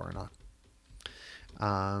to war or not.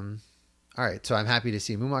 All right, so I'm happy to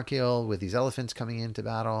see Mumakil with these elephants coming into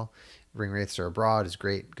battle. Ringwraiths are abroad is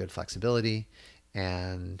great, good flexibility,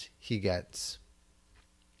 and he gets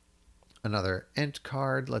another Ent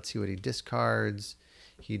card. Let's see what he discards.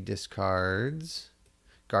 He discards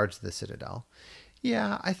Guards of the Citadel.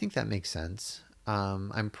 Yeah, I think that makes sense.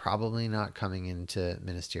 I'm probably not coming into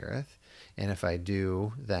Minas Tirith, and if I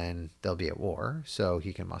do, then they'll be at war, so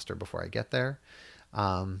he can muster before I get there.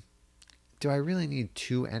 Do I really need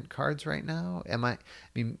 2 Ent cards right now? I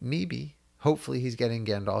mean, maybe. Hopefully he's getting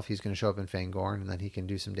Gandalf. He's going to show up in Fangorn, and then he can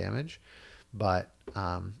do some damage. But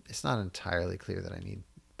it's not entirely clear that I need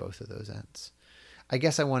both of those Ents. I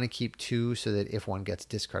guess I want to keep 2 so that if one gets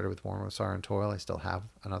discarded with Worn with Sorrow and Toil, I still have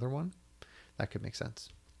another one. That could make sense.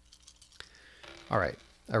 All right,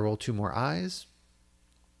 I roll 2 more eyes.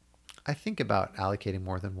 I think about allocating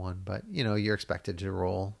more than 1, but you know, you're expected to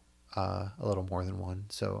roll a little more than 1,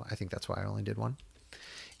 so I think that's why I only did 1.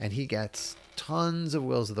 And he gets tons of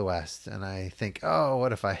Wills of the West, and I think, oh,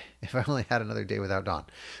 what if I only had another Day Without Dawn?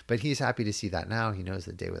 But he's happy to see that now. He knows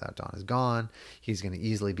that Day Without Dawn is gone. He's going to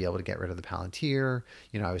easily be able to get rid of the Palantir.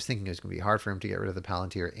 You know, I was thinking it was going to be hard for him to get rid of the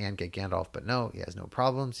Palantir and get Gandalf, but no, he has no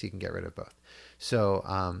problems. He can get rid of both. So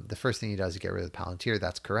the first thing he does is get rid of the Palantir.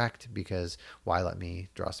 That's correct, because why let me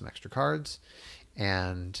draw some extra cards?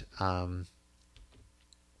 And I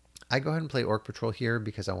go ahead and play Orc Patrol here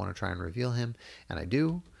because I want to try and reveal him, and I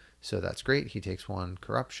do. So that's great. He takes 1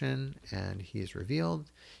 corruption, and he's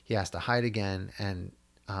revealed. He has to hide again, and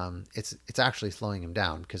it's actually slowing him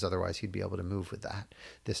down because otherwise he'd be able to move with that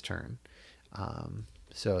this turn.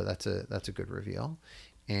 So that's a good reveal.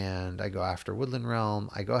 And I go after Woodland Realm.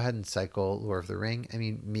 I go ahead and cycle Lure of the Ring. I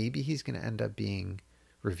mean, maybe he's going to end up being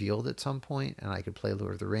revealed at some point, and I could play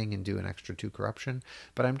Lure of the Ring and do an extra 2 corruption.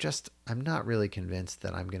 But I'm not really convinced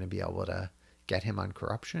that I'm going to be able to get him on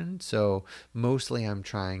corruption. So mostly I'm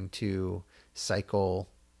trying to cycle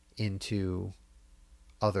into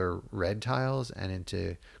other red tiles and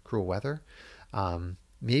into Cruel Weather.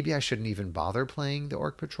 Maybe I shouldn't even bother playing the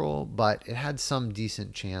Orc Patrol, but it had some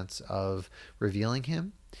decent chance of revealing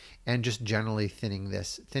him, and just generally thinning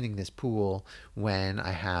this pool when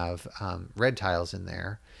I have red tiles in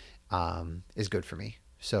there is good for me.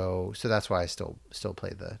 So that's why I still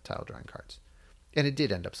play the tile drawing cards. And it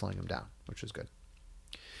did end up slowing him down, which was good.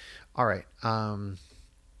 All right.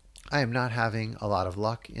 I am not having a lot of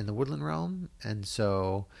luck in the Woodland Realm, and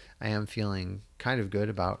so I am feeling kind of good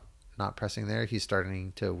about not pressing there. He's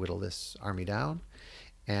starting to whittle this army down,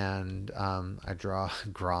 and I draw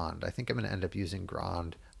Grond. I think I'm going to end up using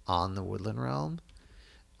Grond on the Woodland Realm.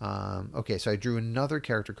 Okay, so I drew another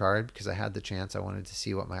character card because I had the chance. I wanted to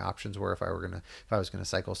see what my options were if I was gonna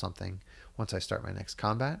cycle something once I start my next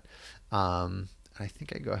combat. I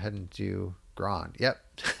think I go ahead and do Grond. Yep.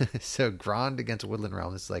 So Grond against Woodland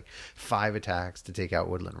Realm. This is like 5 attacks to take out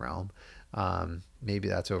Woodland Realm. Maybe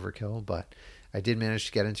that's overkill, but I did manage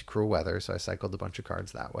to get into Cruel Weather, so I cycled a bunch of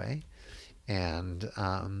cards that way, and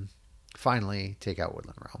finally take out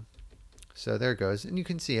Woodland Realm. So there it goes. And you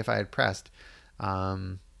can see if I had pressed,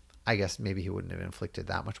 I guess maybe he wouldn't have inflicted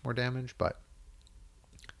that much more damage, but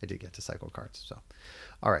I did get to cycle cards. So,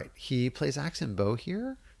 all right, he plays Axe and Bow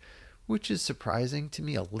here, which is surprising to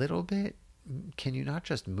me a little bit. Can you not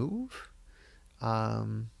just move?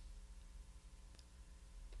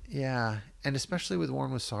 Yeah, and especially with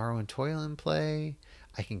Worn with Sorrow and Toil in play,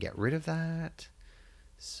 I can get rid of that.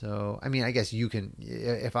 So, I mean, I guess you can,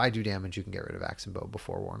 if I do damage, you can get rid of Axe and Bow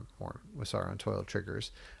before Worn with Sorrow and Toil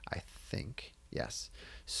triggers, I think. Yes.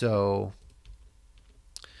 So,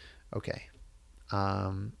 okay.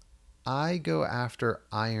 I go after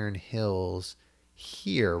Iron Hills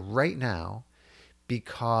here right now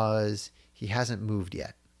because he hasn't moved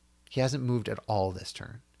yet. He hasn't moved at all this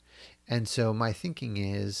turn. And so my thinking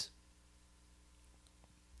is,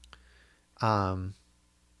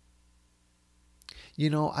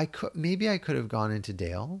 maybe I could have gone into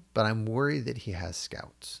Dale, but I'm worried that he has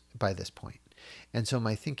scouts by this point. And so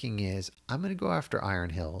my thinking is, I'm going to go after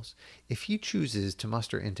Iron Hills. If he chooses to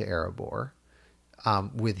muster into Erebor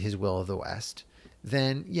with his Will of the West,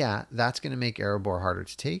 then yeah, that's going to make Erebor harder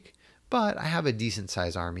to take. But I have a decent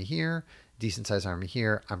sized army here,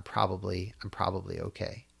 I'm probably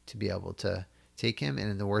okay to be able to take him.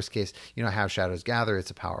 And in the worst case, I have Shadows Gather.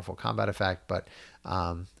 It's a powerful combat effect, but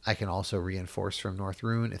I can also reinforce from North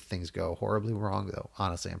Rune if things go horribly wrong, though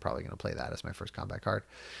honestly I'm probably going to play that as my first combat card.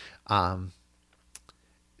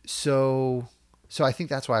 So I think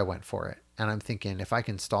that's why I went for it. And I'm thinking if I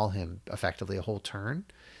can stall him effectively a whole turn,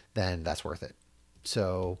 then that's worth it.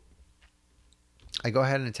 So I go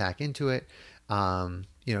ahead and attack into it.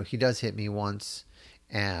 He does hit me once,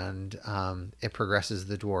 and it progresses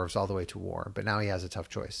the dwarves all the way to war. But now he has a tough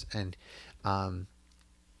choice. And what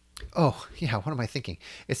am I thinking?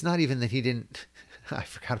 It's not even that he didn't. I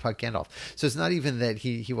forgot about Gandalf. So it's not even that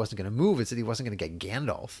he wasn't going to move. It's that he wasn't going to get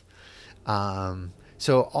Gandalf.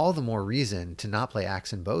 So all the more reason to not play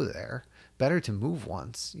axe and bow there. Better to move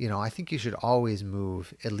once. I think you should always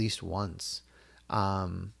move at least once.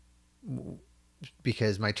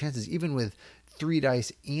 Because my chances, even with 3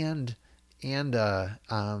 dice and Nazgul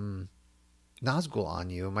on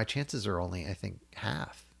you, my chances are only, I think,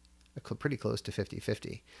 half. Pretty close to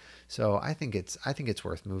 50-50. So I think it's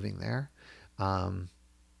worth moving there.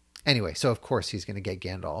 Anyway, so of course he's going to get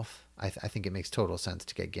Gandalf. I think it makes total sense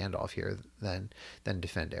to get Gandalf here than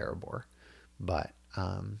defend Erebor. But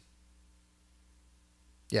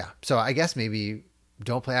yeah, so I guess maybe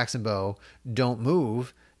don't play axe and bow, don't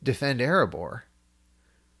move, defend Erebor,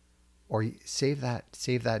 or save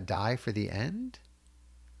that die for the end.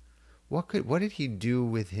 What did he do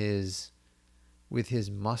with his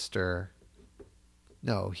muster?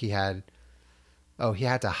 No, he had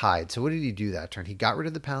to hide. So what did he do that turn? He got rid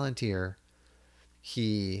of the Palantir.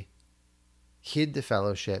 He hid the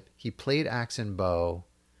Fellowship. He played axe and bow,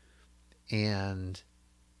 and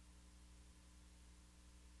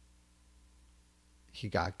he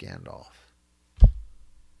got Gandalf.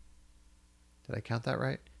 Did I count that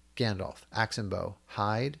right? Gandalf, axe and bow,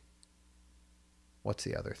 hide. What's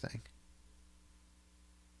the other thing?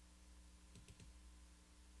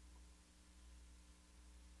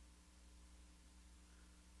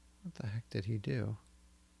 What the heck did he do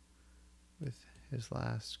with his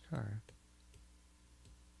last card?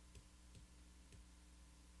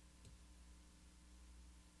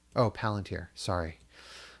 Oh, Palantir. Sorry,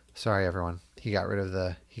 everyone. He got rid of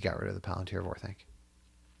the Palantir of Orthanc.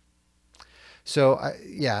 So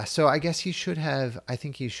I guess he should have. I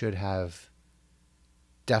think he should have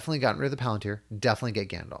definitely gotten rid of the Palantir. Definitely get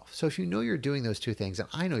Gandalf. So if you know you're doing those two things, and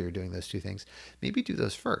I know you're doing those two things, maybe do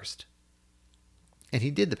those first. And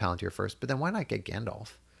he did the Palantir first, but then why not get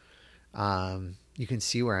Gandalf? You can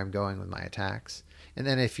see where I'm going with my attacks. And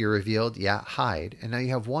then if you're revealed, hide. And now you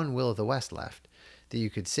have one Will of the West left that you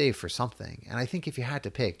could save for something. And I think if you had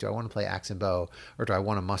to pick, do I want to play axe and bow, or do I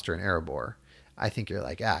want to muster an Erebor? I think you're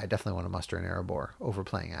like, I definitely want to muster an Erebor over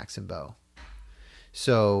playing axe and bow.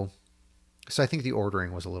 So I think the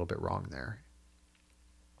ordering was a little bit wrong there.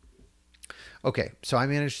 Okay, so I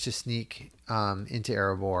managed to sneak into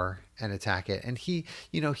Erebor and attack it, and he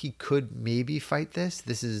could maybe fight this.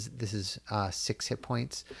 This is 6 hit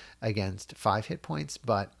points against 5 hit points,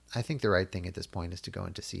 but I think the right thing at this point is to go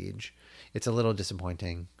into siege. It's a little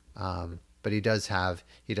disappointing, but he does have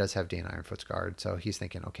Dane Ironfoot's guard, so he's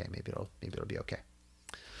thinking, okay, maybe it'll be okay.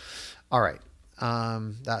 All right,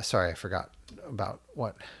 sorry, I forgot about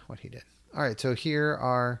what he did. All right, so here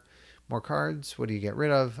are more cards. What do you get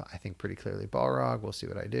rid of? I think pretty clearly Balrog. We'll see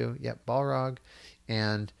what I do. Yep, Balrog.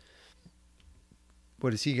 And what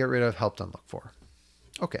does he get rid of? Helped unlook for.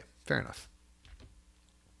 Okay, fair enough.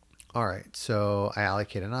 All right, so I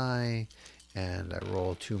allocate an eye, and I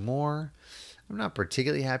roll 2 more. I'm not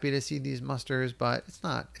particularly happy to see these musters, but it's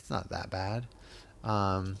not that bad.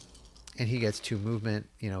 And he gets 2 movement.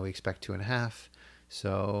 We expect 2.5.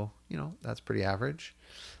 So, that's pretty average.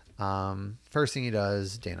 First thing he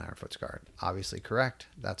does, Dane Ironfoot's guard. Obviously correct.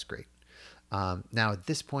 That's great. Now at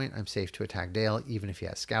this point, I'm safe to attack Dale, even if he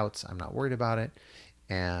has scouts. I'm not worried about it.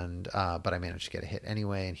 And but I managed to get a hit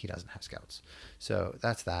anyway, and he doesn't have scouts. So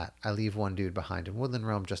that's that. I leave 1 dude behind in Woodland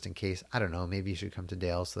Realm just in case. I don't know. Maybe he should come to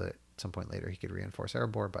Dale so that at some point later he could reinforce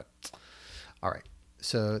Erebor. But all right.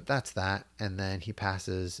 So that's that. And then he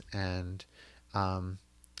passes, and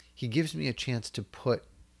he gives me a chance to put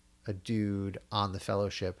a dude on the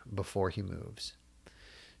Fellowship before he moves.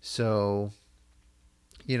 So,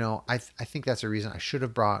 I think that's a reason I should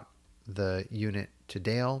have brought the unit to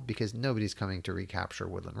Dale, because nobody's coming to recapture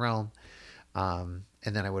Woodland Realm. And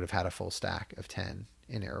then I would have had a full stack of 10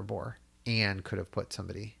 in Erebor and could have put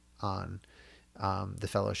somebody on the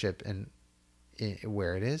Fellowship and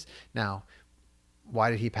where it is. Now, why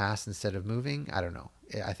did he pass instead of moving? I don't know.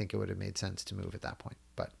 I think it would have made sense to move at that point.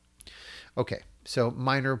 But okay, so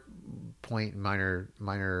minor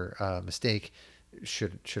mistake.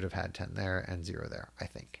 Should have had 10 there and 0 there, I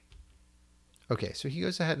think. Okay, so he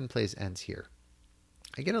goes ahead and plays ends here.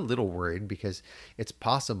 I get a little worried because it's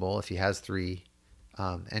possible, if he has 3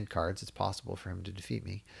 end cards, it's possible for him to defeat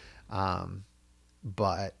me.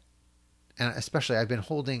 But, and especially I've been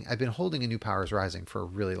holding a New Powers Rising for a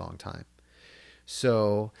really long time.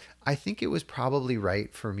 So I think it was probably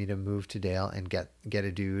right for me to move to Dale and get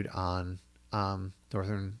a dude on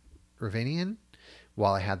Northern Ravanian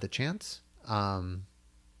while I had the chance. And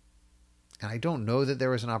I don't know that there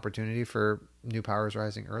was an opportunity for New Powers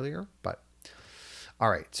Rising earlier, but all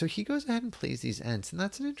right. So he goes ahead and plays these Ents, and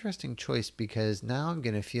that's an interesting choice because now I'm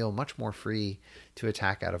going to feel much more free to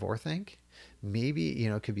attack out of Orthanc. Maybe,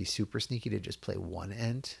 it could be super sneaky to just play 1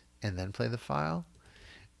 Ent and then play the file.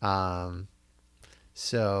 But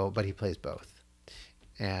he plays both,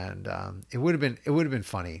 and it would have been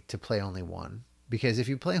funny to play only 1, because if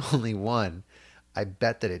you play only 1, I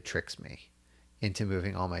bet that it tricks me into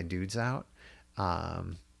moving all my dudes out.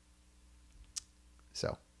 All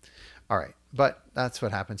right, but that's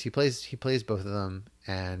what happens. He plays both of them,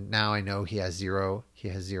 and now I know he has 0. He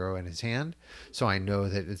has 0 in his hand, so I know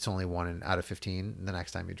that it's only 1 out of 15. The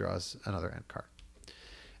next time he draws another end card.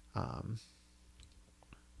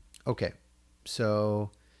 Okay,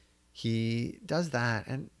 so he does that,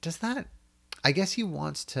 and does that. I guess he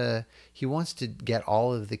wants to get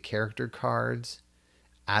all of the character cards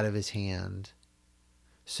out of his hand,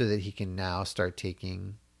 so that he can now start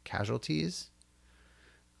taking casualties.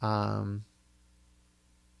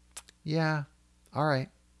 Yeah. All right.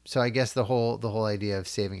 So I guess the whole idea of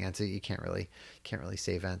saving Ents, you can't really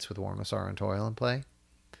save Ents with War Messiah and Toil in play.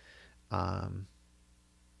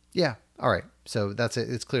 Yeah. All right. So that's it.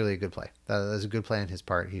 It's clearly a good play. That's a good play on his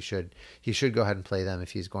part. He should go ahead and play them if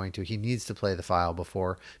he's going to. He needs to play the file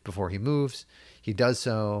before he moves. He does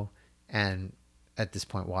so, and at this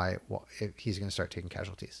point, why he's going to start taking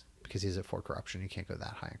casualties because he's at 4 corruption. You can't go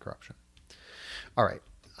that high in corruption. All right.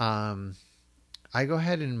 I go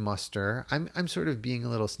ahead and muster. I'm sort of being a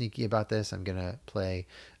little sneaky about this. I'm going to play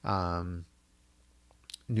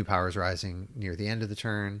New Powers Rising near the end of the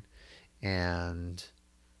turn. And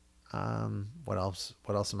what else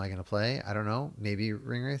am I going to play? I don't know. Maybe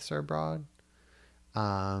Ringwraiths are abroad.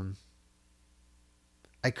 I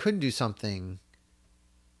could do something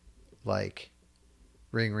like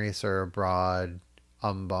Ringwraiths are abroad,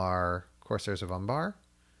 Umbar, Corsairs of Umbar.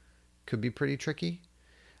 Could be pretty tricky.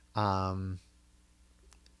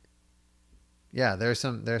 Yeah, there's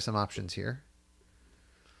some options here.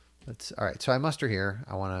 All right. So I muster here.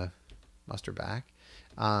 I want to muster back.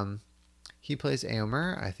 He plays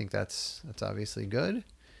Eomer. I think that's obviously good.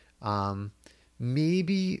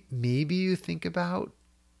 Maybe you think about.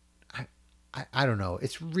 I don't know.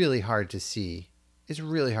 It's really hard to see.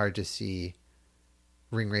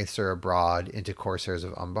 Ringwraiths are abroad into Corsairs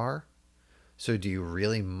of Umbar. So do you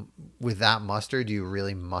really, with that muster,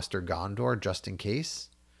 muster Gondor just in case?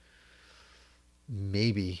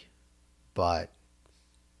 Maybe, but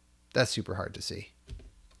that's super hard to see.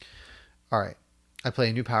 All right. I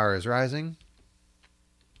play New Powers Rising.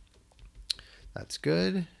 That's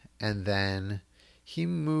good. And then he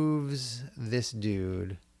moves this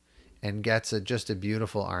dude and gets just a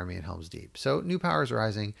beautiful army in Helm's Deep. So New Powers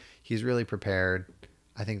Rising, he's really prepared.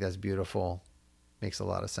 I think that's beautiful. Makes a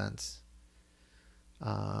lot of sense.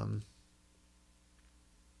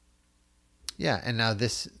 Yeah, and now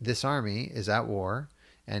this army is at war,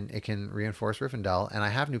 and it can reinforce Rivendell, and I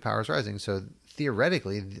have New Powers Rising, so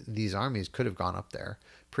theoretically these armies could have gone up there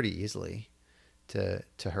pretty easily to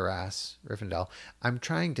harass Rivendell. I'm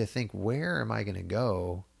trying to think, where am I going to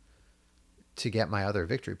go to get my other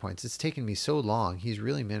victory points? It's taken me so long. He's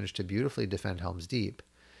really managed to beautifully defend Helm's Deep.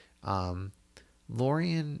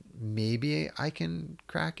 Lorien, maybe I can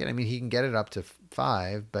crack it. I mean, he can get it up to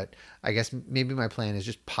 5, but I guess maybe my plan is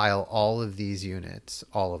just pile all of these units,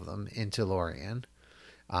 all of them, into Lorien.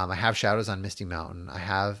 I have Shadows on Misty Mountain. I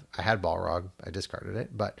had Balrog. I discarded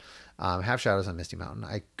it, but I have Shadows on Misty Mountain.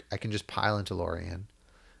 I can just pile into Lorien,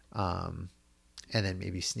 and then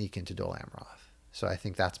maybe sneak into Dol Amroth. So I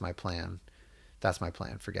think that's my plan. That's my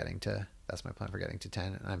plan for getting to That's my plan for getting to 10,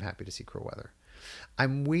 and I'm happy to see Cruel Weather.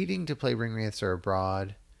 I'm waiting to play Ring Wraiths Are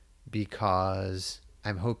Abroad because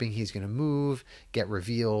I'm hoping he's going to move, get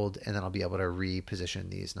revealed, and then I'll be able to reposition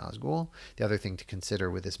these Nazgul. The other thing to consider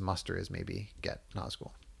with this muster is maybe get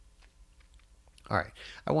Nazgul. All right,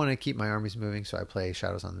 I want to keep my armies moving, so I play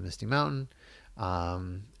Shadows on the Misty Mountain,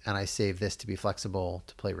 and I save this to be flexible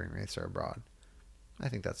to play Ring Wraiths Are Abroad. I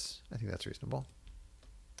think that's reasonable.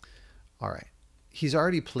 All right. He's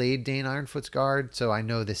already played Dane Ironfoot's Guard, so I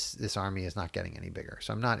know this army is not getting any bigger.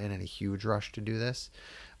 So I'm not in any huge rush to do this.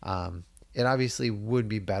 It obviously would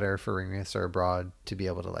be better for Ring Wraiths Are Abroad to be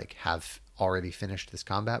able to like have already finished this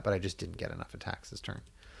combat, but I just didn't get enough attacks this turn.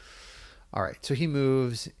 All right, so he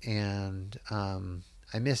moves, and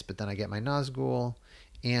I miss, but then I get my Nazgul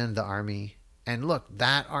and the army. And look,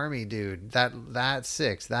 that army, dude, that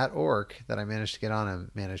 6, that orc that I managed to get on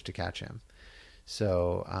him, managed to catch him.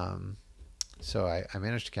 So I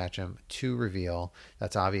managed to catch him to reveal.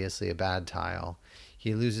 That's obviously a bad tile.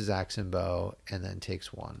 He loses axe and bow and then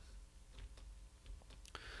takes 1.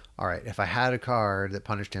 All right, if I had a card that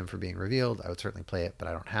punished him for being revealed, I would certainly play it, but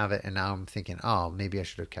I don't have it. And now I'm thinking, oh, maybe I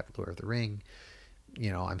should have kept Lure of the Ring.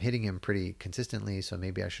 You know, I'm hitting him pretty consistently, so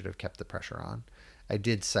maybe I should have kept the pressure on. I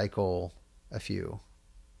did cycle a few,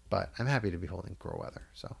 but I'm happy to be holding Cruel Weather.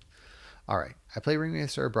 So, all right, I play Ring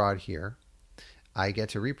Wraiths Are Abroad here. I get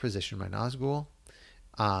to reposition my Nazgul,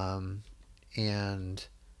 and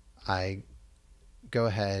I go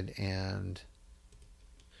ahead and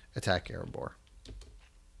attack Erebor.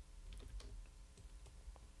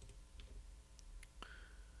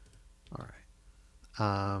 All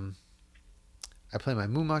right. I play my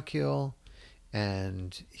Mumakil,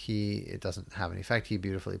 and it doesn't have any effect. He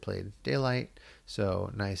beautifully played Daylight,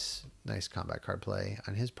 so nice combat card play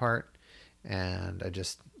on his part. And I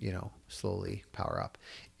just, slowly power up.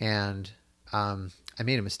 And I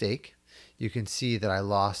made a mistake. You can see that I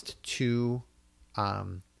lost 2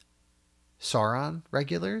 Sauron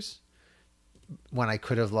regulars when I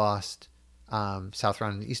could have lost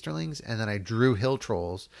Southron and Easterlings, and then I drew Hill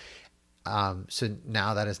Trolls. So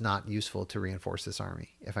now that is not useful to reinforce this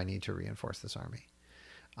army if I need to reinforce this army.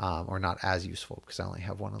 Or not as useful because I only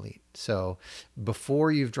have 1 elite. So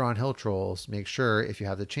before you've drawn Hill Trolls, make sure if you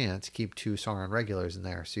have the chance, keep 2 Sauron regulars in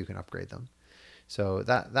there so you can upgrade them. So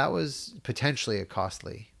that was potentially a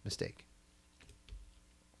costly mistake.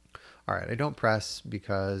 All right, I don't press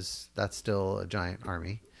because that's still a giant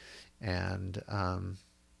army. And all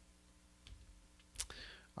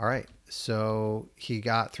right, so he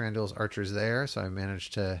got Thranduil's archers there, so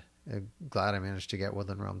glad I managed to get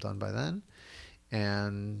Woodland Realm done by then.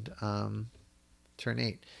 And turn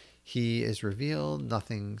 8, he is revealed.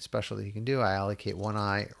 Nothing special that he can do. I allocate 1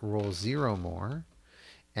 eye, roll 0 more,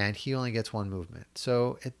 and he only gets 1 movement.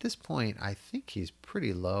 So at this point, I think he's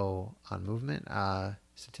pretty low on movement.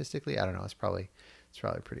 Statistically, I don't know. It's probably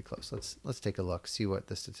pretty close. Let's take a look, see what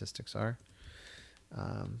the statistics are.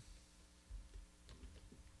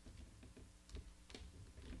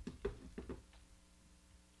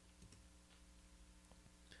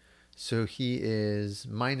 So he is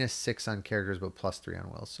 -6 on characters, but +3 on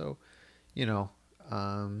will. So,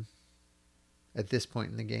 at this point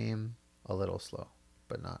in the game, a little slow,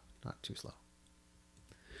 but not too slow.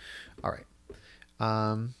 All right.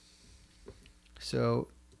 So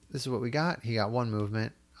this is what we got. He got 1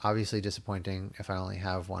 movement. Obviously disappointing if I only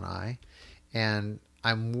have 1 eye. And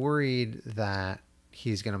I'm worried that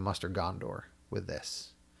he's going to muster Gondor with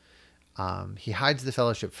this. He hides the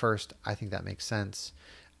Fellowship first. I think that makes sense.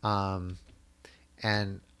 And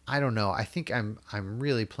I don't know. I think I'm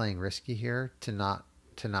really playing risky here to not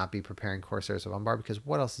be preparing Corsairs of Umbar, because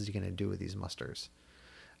what else is he going to do with these musters?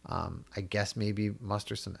 I guess maybe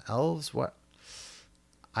muster some elves. What?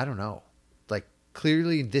 I don't know. Like,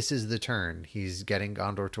 clearly this is the turn. He's getting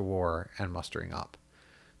Gondor to war and mustering up.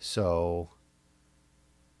 So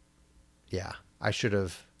yeah, I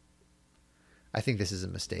think this is a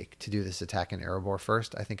mistake to do this attack in Erebor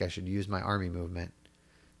first. I think I should use my army movement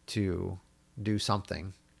to do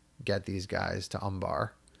something, get these guys to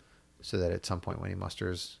Umbar, so that at some point when he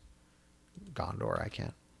musters Gondor, I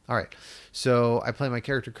can. All right, so I play my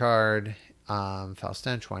character card, Foul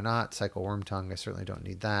Stench, why not? Cycle Wormtongue, I certainly don't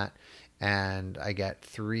need that. And I get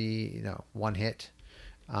 1 hit.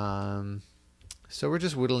 So we're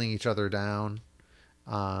just whittling each other down.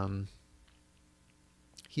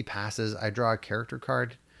 He passes. I draw a character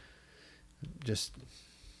card.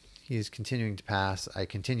 He's continuing to pass. I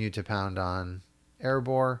continue to pound on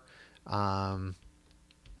Erebor,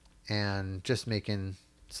 and just making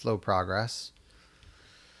slow progress.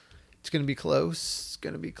 It's going to be close. It's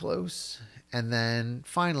going to be close. And then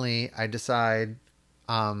finally, I decide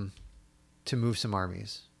to move some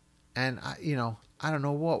armies. And I don't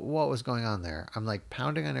know what was going on there. I'm like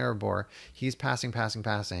pounding on Erebor. He's passing.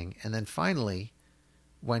 And then finally,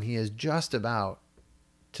 when he is just about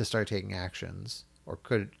to start taking actions, or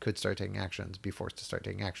could start taking actions, be forced to start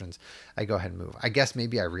taking actions, I go ahead and move. I guess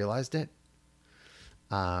maybe I realized it.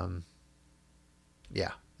 Yeah,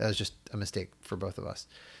 that was just a mistake for both of us.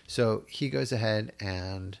 So he goes ahead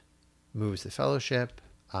and moves the Fellowship.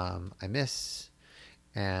 I miss,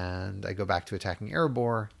 and I go back to attacking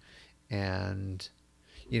Erebor, and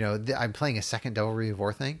I'm playing a second Devilry of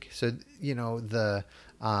Orthanc. So the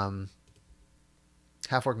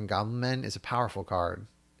Half-Orc and Goblin Men is a powerful card.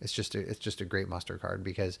 It's just a great muster card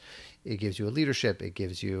because it gives you a leadership, it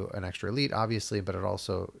gives you an extra elite, obviously, but it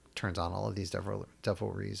also turns on all of these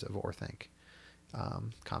Devilries of Orthanc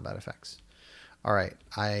combat effects. All right,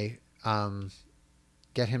 I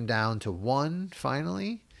get him down to 1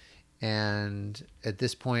 finally, and at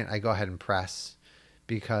this point I go ahead and press,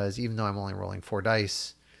 because even though I'm only rolling 4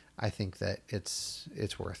 dice, I think that it's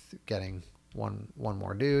worth getting one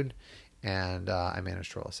more dude. And I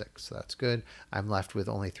managed to roll a 6, so that's good. I'm left with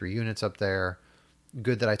only 3 units up there.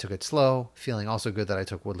 Good that I took it slow. Feeling also good that I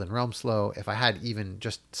took Woodland Realm slow. If I had even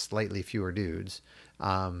just slightly fewer dudes,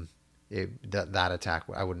 that attack,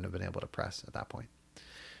 I wouldn't have been able to press at that point.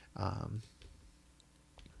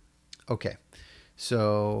 Okay,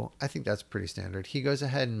 so I think that's pretty standard. He goes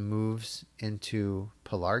ahead and moves into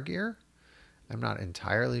Pelargir. I'm not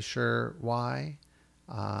entirely sure why.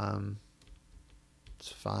 It's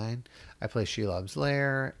fine. I play Shelob's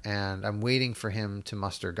Lair, and I'm waiting for him to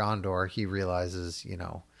muster Gondor. He realizes,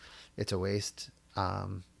 it's a waste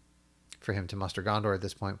for him to muster Gondor at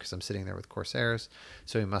this point because I'm sitting there with Corsairs.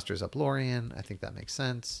 So he musters up Lorien. I think that makes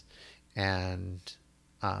sense. And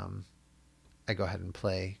I go ahead and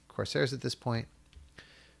play Corsairs at this point,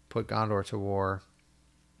 put Gondor to war,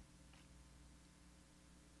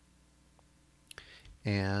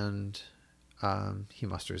 and he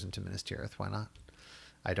musters into Minas Tirith. Why not?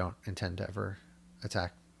 I don't intend to ever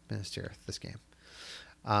attack Minas Tirith this game.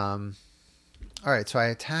 All right, so I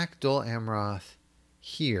attack Dol Amroth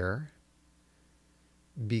here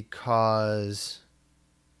because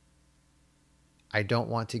I don't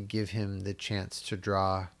want to give him the chance to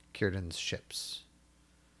draw Círdan's ships.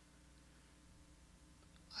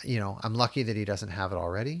 I'm lucky that he doesn't have it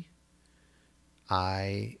already.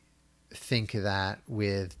 I think that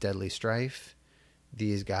with Deadly Strife,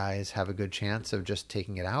 these guys have a good chance of just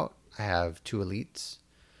taking it out. I have 2 elites,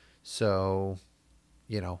 so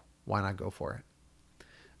why not go for it?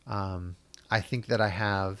 I think that I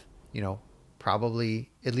have probably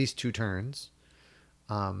at least 2 turns,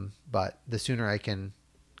 but the sooner I can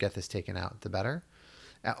get this taken out, the better.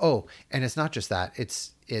 And it's not just that;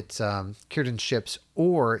 it's Círdan's ships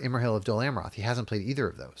or Imrahil of Dol Amroth. He hasn't played either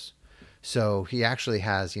of those, so he actually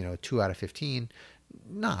has 2 out of 15.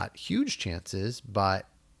 Not huge chances, but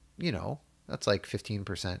that's like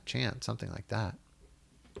 15% chance, something like that.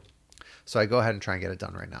 So I go ahead and try and get it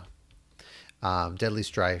done right now. Deadly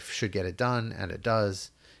Strife should get it done, and it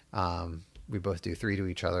does. We both do 3 to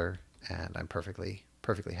each other, and I'm perfectly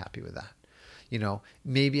happy with that.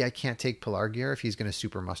 Maybe I can't take Pelargir. If he's going to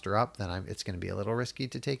super muster up, then it's going to be a little risky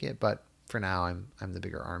to take it. But for now, I'm the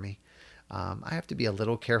bigger army. I have to be a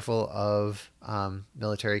little careful of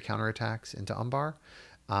military counterattacks into Umbar,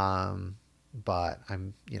 but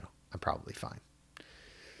I'm probably fine.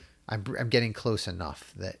 I'm getting close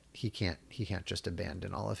enough that he can't just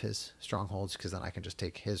abandon all of his strongholds, because then I can just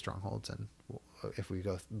take his strongholds, and if we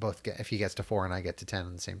if he gets to 4 and I get to 10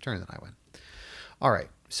 on the same turn, then I win. All right,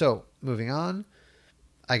 so moving on.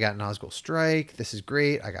 I got Nazgul Strike. This is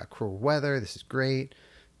great. I got Cruel Weather. This is great.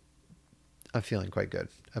 I'm feeling quite good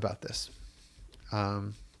about this.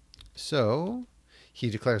 So he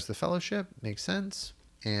declares the Fellowship. Makes sense.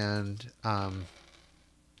 And I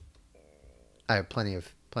have plenty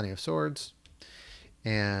of swords.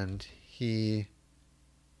 And he...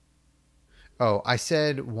 Oh, I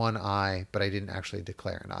said 1 eye, but I didn't actually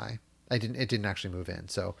declare an eye. It didn't actually move in.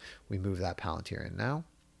 So we move that Palantir in now.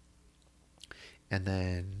 And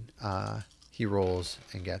then he rolls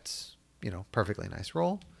and gets, perfectly nice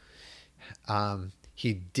roll.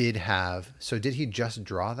 He did have... So did he just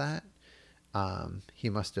draw that? He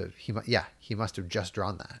must have just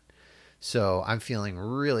drawn that. So I'm feeling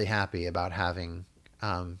really happy about having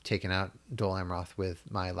taken out Dol Amroth with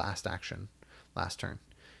my last action last turn,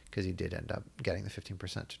 because he did end up getting the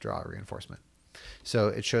 15% to draw a reinforcement. So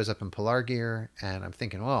it shows up in Pelargir, and I'm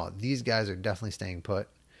thinking, well, these guys are definitely staying put.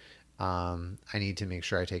 I need to make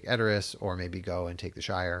sure I take Edoras, or maybe go and take the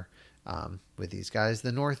Shire with these guys.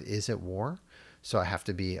 The North is at war, so I have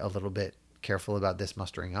to be a little bit careful about this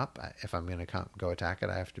mustering up. If I'm going to go attack it,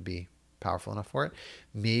 I have to be powerful enough for it.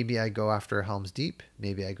 Maybe I go after Helm's Deep.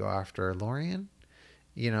 Maybe I go after Lorien.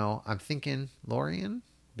 I'm thinking Lorien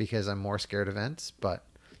because I'm more scared of Ents, but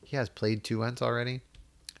he has played 2 Ents already.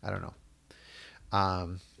 I don't know.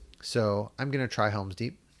 So I'm going to try Helm's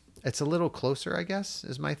Deep. It's a little closer, I guess,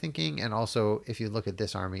 is my thinking. And also, if you look at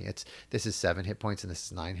this army, this is 7 hit points and this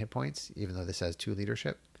is 9 hit points, even though this has 2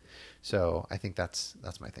 leadership. So I think that's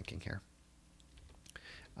my thinking here.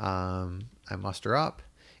 I muster up,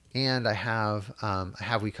 and I have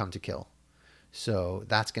We Come to Kill. So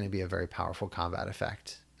that's going to be a very powerful combat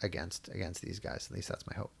effect against these guys. At least that's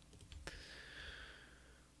my hope.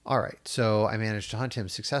 All right, so I managed to hunt him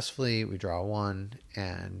successfully. We draw 1,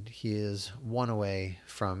 and he is 1 away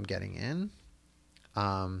from getting in.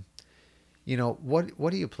 What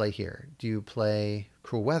do you play here? Do you play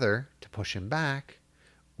Cruel Weather to push him back,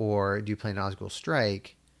 or do you play Nazgul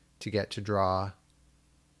Strike to get to draw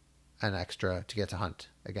to get to hunt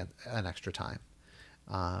again an extra time?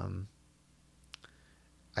 I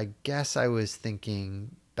guess I was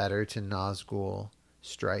thinking better to Nazgul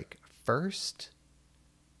Strike first.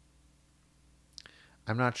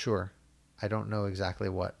 I'm not sure. I don't know exactly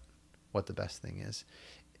what the best thing is.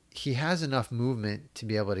 He has enough movement to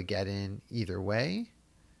be able to get in either way.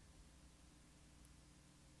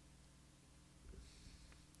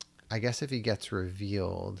 I guess if he gets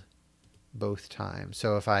revealed both times.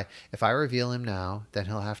 So if I reveal him now, then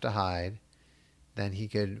he'll have to hide. Then he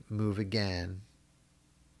could move again.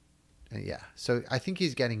 Yeah. So I think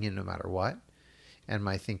he's getting in no matter what. And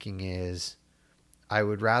my thinking is, I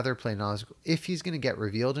would rather play Nazgul. If he's going to get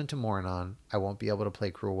revealed into Mornon, I won't be able to play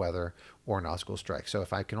Cruel Weather or Nazgul Strike. So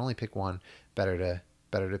if I can only pick one, better to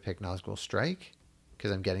pick Nazgul Strike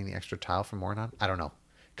because I'm getting the extra tile from Mornon. I don't know.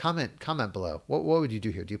 Comment below. What would you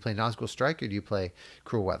do here? Do you play Nazgul Strike or do you play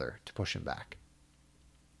Cruel Weather to push him back?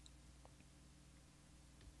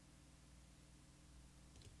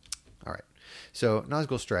 All right. So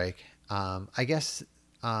Nazgul Strike. I guess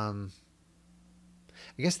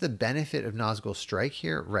the benefit of Nazgul Strike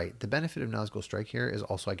here, right, the benefit of Nazgul Strike here is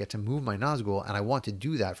also I get to move my Nazgul, and I want to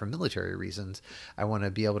do that for military reasons. I want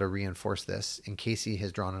to be able to reinforce this in case he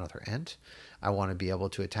has drawn another Ent. I want to be able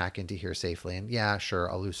to attack into here safely. And yeah,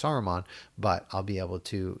 sure, I'll lose Saruman, but I'll be able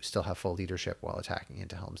to still have full leadership while attacking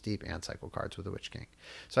into Helm's Deep and cycle cards with the Witch King.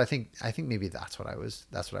 So I think maybe that's what I was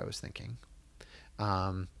thinking.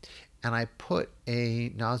 And I put a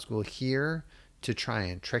Nazgul here to try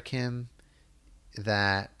and trick him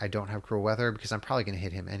that I don't have Cruel Weather because I'm probably going to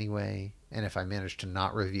hit him anyway. And if I manage to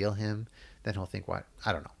not reveal him, then he'll think what?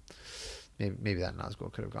 I don't know. Maybe that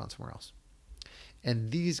Nazgul could have gone somewhere else.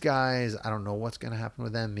 And these guys, I don't know what's going to happen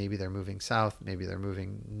with them. Maybe they're moving south. Maybe they're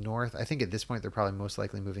moving north. I think at this point they're probably most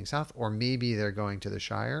likely moving south. Or maybe they're going to the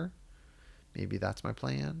Shire. Maybe that's my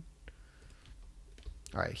plan.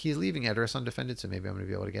 All right, he's leaving Edoras undefended, so maybe I'm going to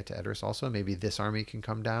be able to get to Edoras also. Maybe this army can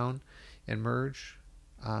come down and merge.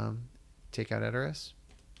 Take out Edoras.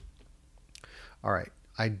 All right.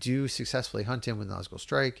 I do successfully hunt him with Nazgul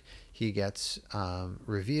Strike. He gets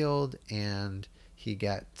revealed, and he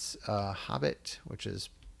gets Hobbit, which is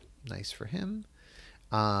nice for him.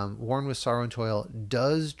 Worn with Sorrow and Toil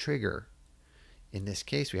does trigger. In this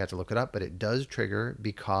case, we had to look it up, but it does trigger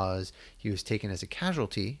because he was taken as a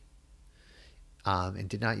casualty and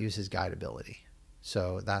did not use his guide ability.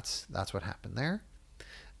 So that's what happened there.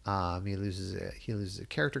 He loses a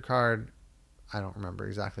character card. I don't remember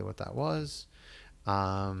exactly what that was.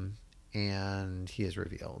 And he is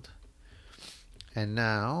revealed. And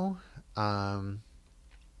now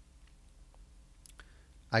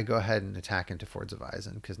I go ahead and attack into Fords of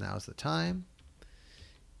Isen because now is the time.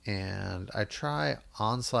 And I try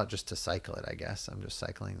Onslaught just to cycle it, I guess. I'm just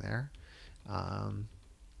cycling there.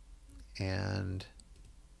 And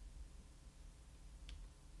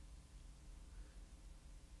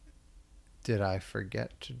did I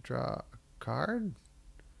forget to draw a card?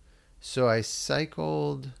 So I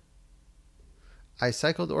cycled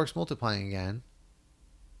Orcs Multiplying again.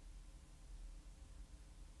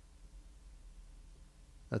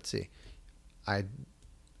 Let's see. I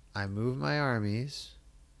move my armies.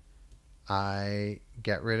 I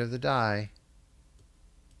get rid of the die.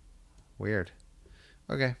 Weird.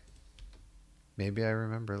 Okay. Maybe I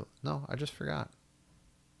remember. No, I just forgot.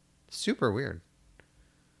 Super weird.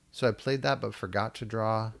 So I played that but forgot to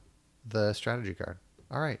draw the strategy card.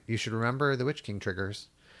 All right. You should remember the Witch King triggers.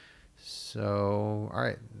 So, all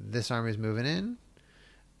right. This army is moving in.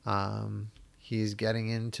 He's getting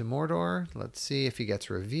into Mordor. Let's see if he gets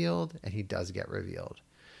revealed. And he does get revealed.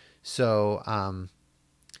 So,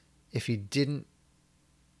 if he didn't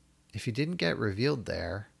get revealed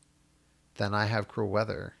there, then I have cruel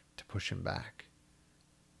weather to push him back.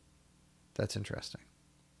 That's interesting.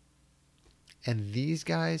 And these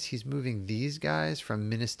guys, he's moving these guys from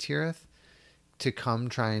Minas Tirith to come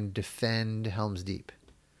try and defend Helm's Deep.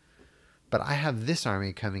 But I have this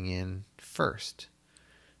army coming in first.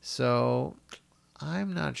 So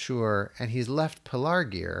I'm not sure. And he's left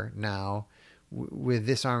Pelargir now with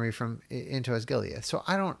this army from into Osgiliath. So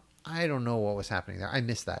I don't know what was happening there. I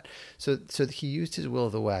missed that. So he used his Will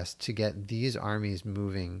of the West to get these armies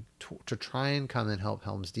moving to try and come and help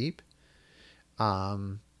Helm's Deep.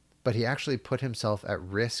 But he actually put himself at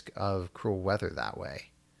risk of cruel weather that way.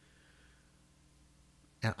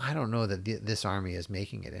 And I don't know that this army is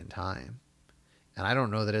making it in time. And I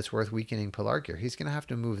don't know that it's worth weakening Pelargir. He's going to have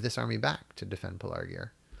to move this army back to defend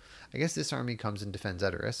Pelargir. I guess this army comes and defends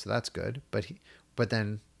Edoras, so that's good. But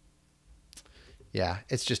then, yeah,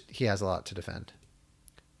 it's just he has a lot to defend.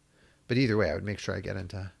 But either way, I would make sure I get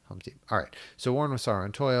into Helm's Deep. All right, so Worn with Sorrow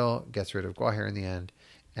and Toil gets rid of Gwaihir in the end.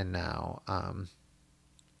 And now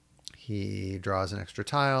he draws an extra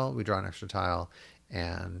tile. We draw an extra tile,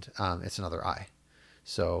 and it's another eye.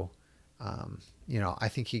 So, I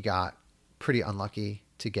think he got pretty unlucky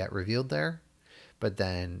to get revealed there, but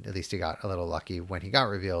then at least he got a little lucky when he got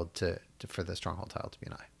revealed for the stronghold tile to be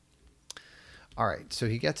an eye. All right, so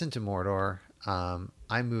he gets into Mordor.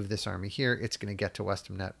 I move this army here. It's going to get to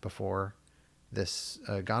Westamnet before this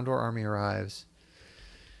Gondor army arrives.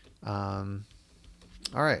 All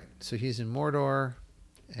right, so he's in Mordor,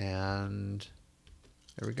 and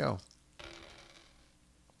there we go.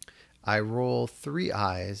 I roll 3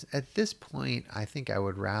 eyes. At this point, I think I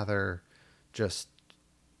would rather just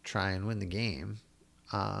try and win the game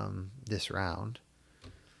this round.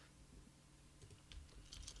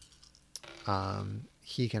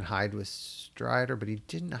 He can hide with Strider, but he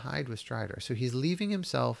didn't hide with Strider. So he's leaving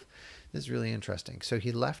himself. This is really interesting. So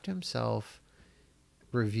he left himself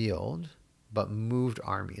revealed, but moved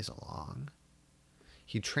armies along.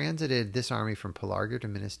 He transited this army from Pelargir to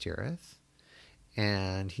Minas Tirith.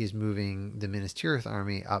 And he's moving the Minas Tirith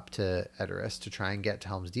army up to Edoras to try and get to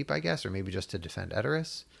Helm's Deep, I guess, or maybe just to defend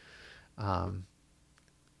Edoras.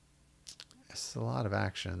 It's a lot of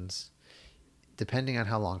actions. Depending on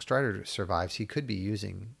how long Strider survives, he could be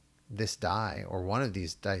using this die or one of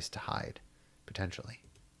these dice to hide, potentially.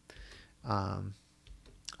 All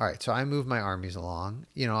right, so I move my armies along.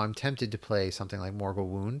 I'm tempted to play something like Morgul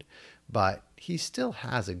Wound, but he still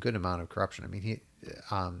has a good amount of corruption. I mean, he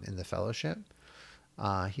in the Fellowship.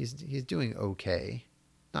 He's doing okay.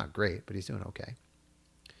 Not great, but he's doing okay.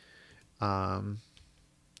 All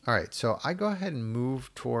right, so I go ahead and move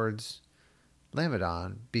towards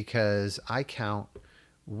Lamedon because I count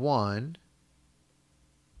 1,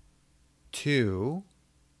 2,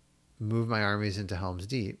 move my armies into Helm's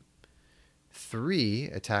Deep, 3,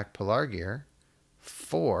 attack Pelargir,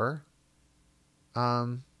 4,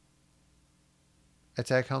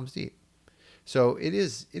 attack Helm's Deep. So it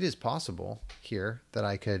is possible here that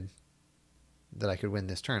I could win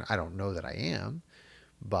this turn. I don't know that I am,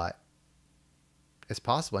 but it's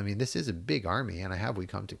possible. I mean, this is a big army, and I have We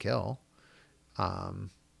Come to Kill.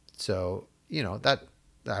 So that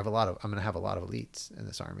I'm going to have a lot of elites in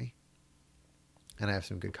this army, and I have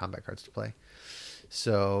some good combat cards to play.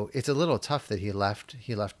 So it's a little tough that he left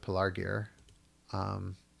Pelargir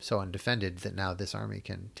so undefended that now this army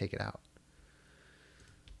can take it out.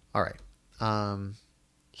 All right.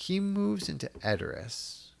 He moves into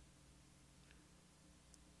Edoras.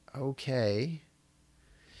 Okay.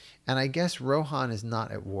 And I guess Rohan is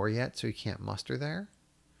not at war yet, so he can't muster there.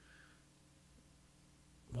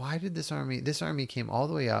 Why did this army came all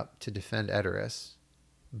the way up to defend Edoras,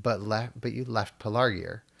 but you left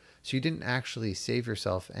Pelargir. So you didn't actually save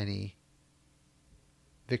yourself any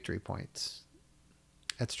victory points.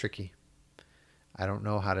 That's tricky. I don't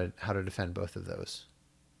know how to defend both of those.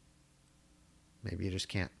 Maybe you just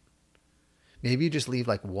can't. Maybe you just leave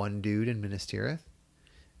like one dude in Minas Tirith.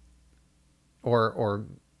 Or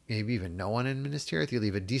maybe even no one in Minas Tirith. You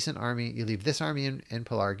leave a decent army. You leave this army in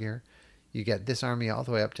Pelargir. You get this army all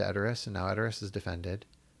the way up to Edoras, and now Edoras is defended.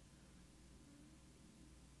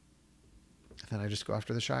 And then I just go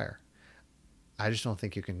after the Shire. I just don't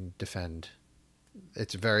think you can defend.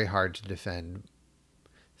 It's very hard to defend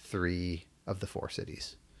 3 of the 4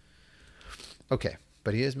 cities. Okay,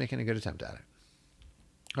 but he is making a good attempt at it.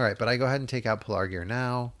 All right, but I go ahead and take out Pelargir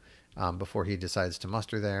now before he decides to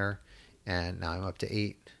muster there. And now I'm up to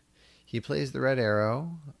 8. He plays the Red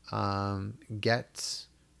Arrow, gets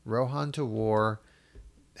Rohan to war,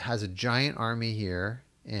 has a giant army here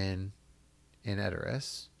in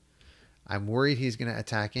Edoras. I'm worried he's going to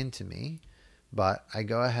attack into me, But I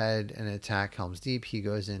go ahead and attack Helm's Deep. He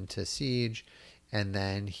goes into siege, and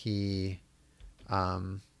then he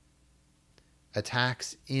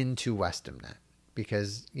attacks into Westamnet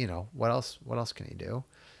because, you know, what else can he do?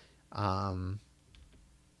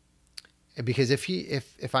 Because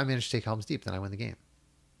if I manage to take Helm's Deep, then I win the game.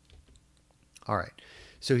 All right.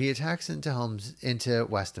 So he attacks into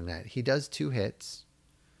Westamnet. He does 2 hits.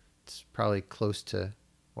 It's probably close to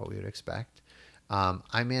what we would expect.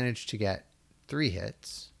 I managed to get 3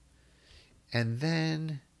 hits. And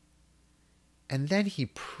then he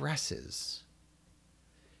presses.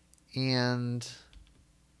 And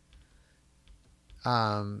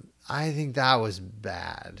I think that was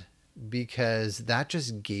bad because that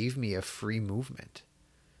just gave me a free movement.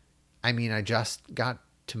 I mean, I just got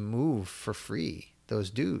to move for free those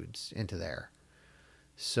dudes into there.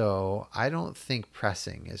 So I don't think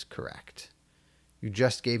pressing is correct. You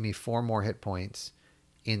just gave me 4 more hit points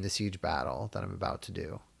in the siege battle that I'm about to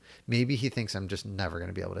do. Maybe he thinks I'm just never going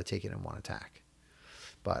to be able to take it in one attack.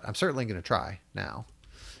 But I'm certainly going to try now.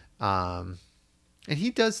 And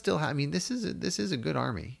he does still have, I mean, this is a good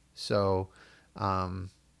army. So,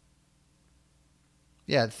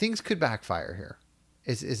 yeah, things could backfire here.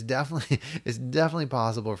 It's definitely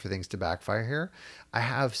possible for things to backfire here. I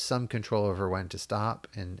have some control over when to stop,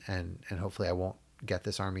 and hopefully I won't get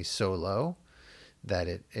this army so low that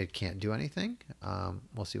it can't do anything.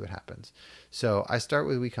 We'll see what happens. So I start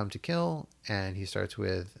with We Come to Kill, and he starts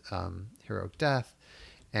with Heroic Death,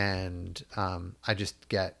 and I just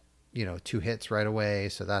get 2 hits right away.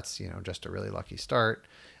 So that's just a really lucky start.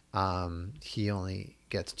 He only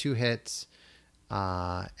gets 2 hits,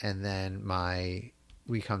 and then my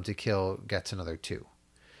We Come to Kill gets another 2.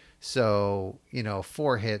 So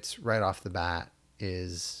 4 hits right off the bat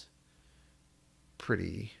is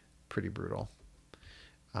pretty brutal.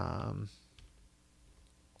 And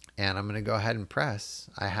I'm going to go ahead and press.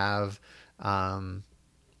 I have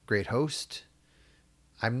Great Host.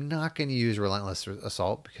 I'm not going to use Relentless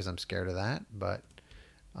Assault because I'm scared of that, but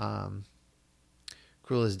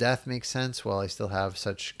Cruel as Death makes sense while I still have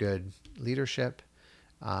such good leadership.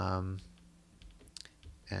 And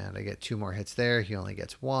I get 2 more hits there. He only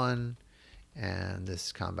gets 1, and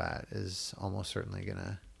this combat is almost certainly going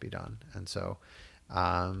to be done. And so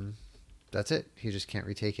that's it. He just can't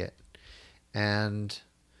retake it. And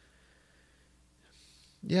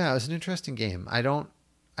yeah, it was an interesting game. I don't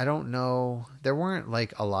know. There weren't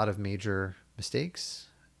like a lot of major mistakes.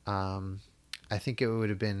 I think it would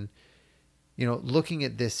have been, looking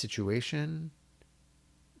at this situation,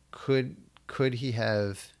 could he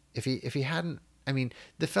have, if he hadn't, I mean,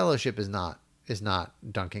 the Fellowship is not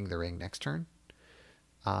dunking the ring next turn.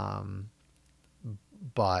 But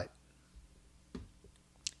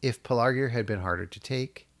if Pelargir had been harder to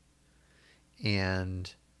take,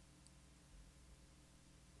 and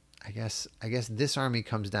I guess this army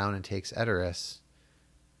comes down and takes Edoras,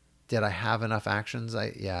 did I have enough actions?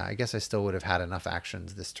 I guess I still would have had enough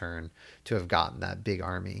actions this turn to have gotten that big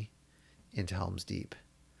army into Helm's Deep.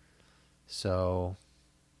 So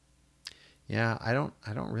yeah, I don't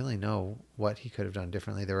really know what he could have done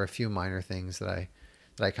differently. There were a few minor things that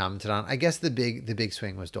I commented on. I guess the big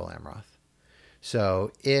swing was Dol Amroth.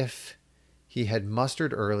 So if he had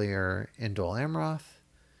mustered earlier in Dol Amroth,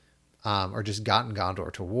 or just gotten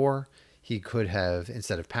Gondor to war, he could have,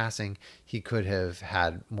 instead of passing, he could have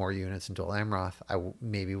had more units in Dol Amroth. I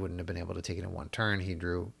maybe wouldn't have been able to take it in one turn. He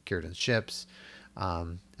drew Círdan's ships.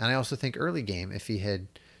 And I also think early game, if he had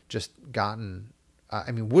just gotten,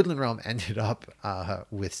 Woodland Realm ended up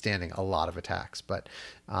withstanding a lot of attacks, but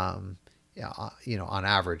on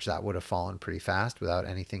average, that would have fallen pretty fast without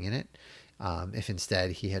anything in it. If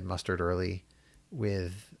instead he had mustered early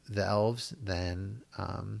with the elves, then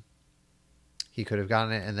he could have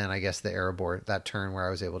gotten it. And then I guess the Erebor, that turn where I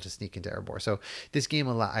was able to sneak into Erebor. So this game,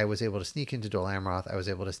 I was able to sneak into Dol Amroth. I was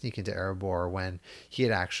able to sneak into Erebor when he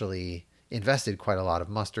had actually invested quite a lot of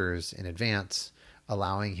musters in advance,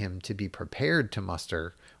 allowing him to be prepared to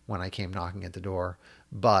muster when I came knocking at the door.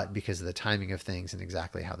 But because of the timing of things and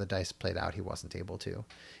exactly how the dice played out, he wasn't able to.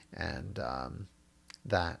 And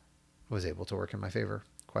that was able to work in my favor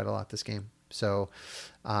quite a lot this game. So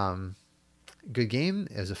good game.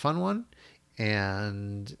 It was a fun one.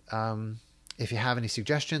 And if you have any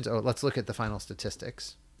suggestions, let's look at the final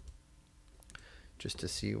statistics just to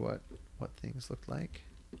see what things looked like.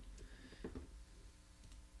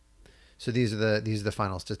 So these are the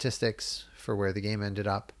final statistics for where the game ended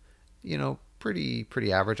up.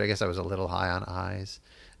 Pretty average. I guess I was a little high on eyes.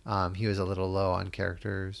 He was a little low on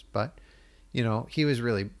characters, but he was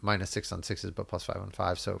really -6 on 6s, but +5 on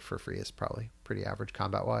 5. So for free is probably pretty average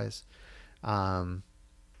combat wise.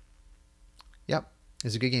 Yep,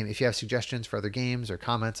 it's a good game. If you have suggestions for other games or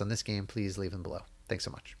comments on this game, please leave them below. Thanks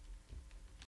so much.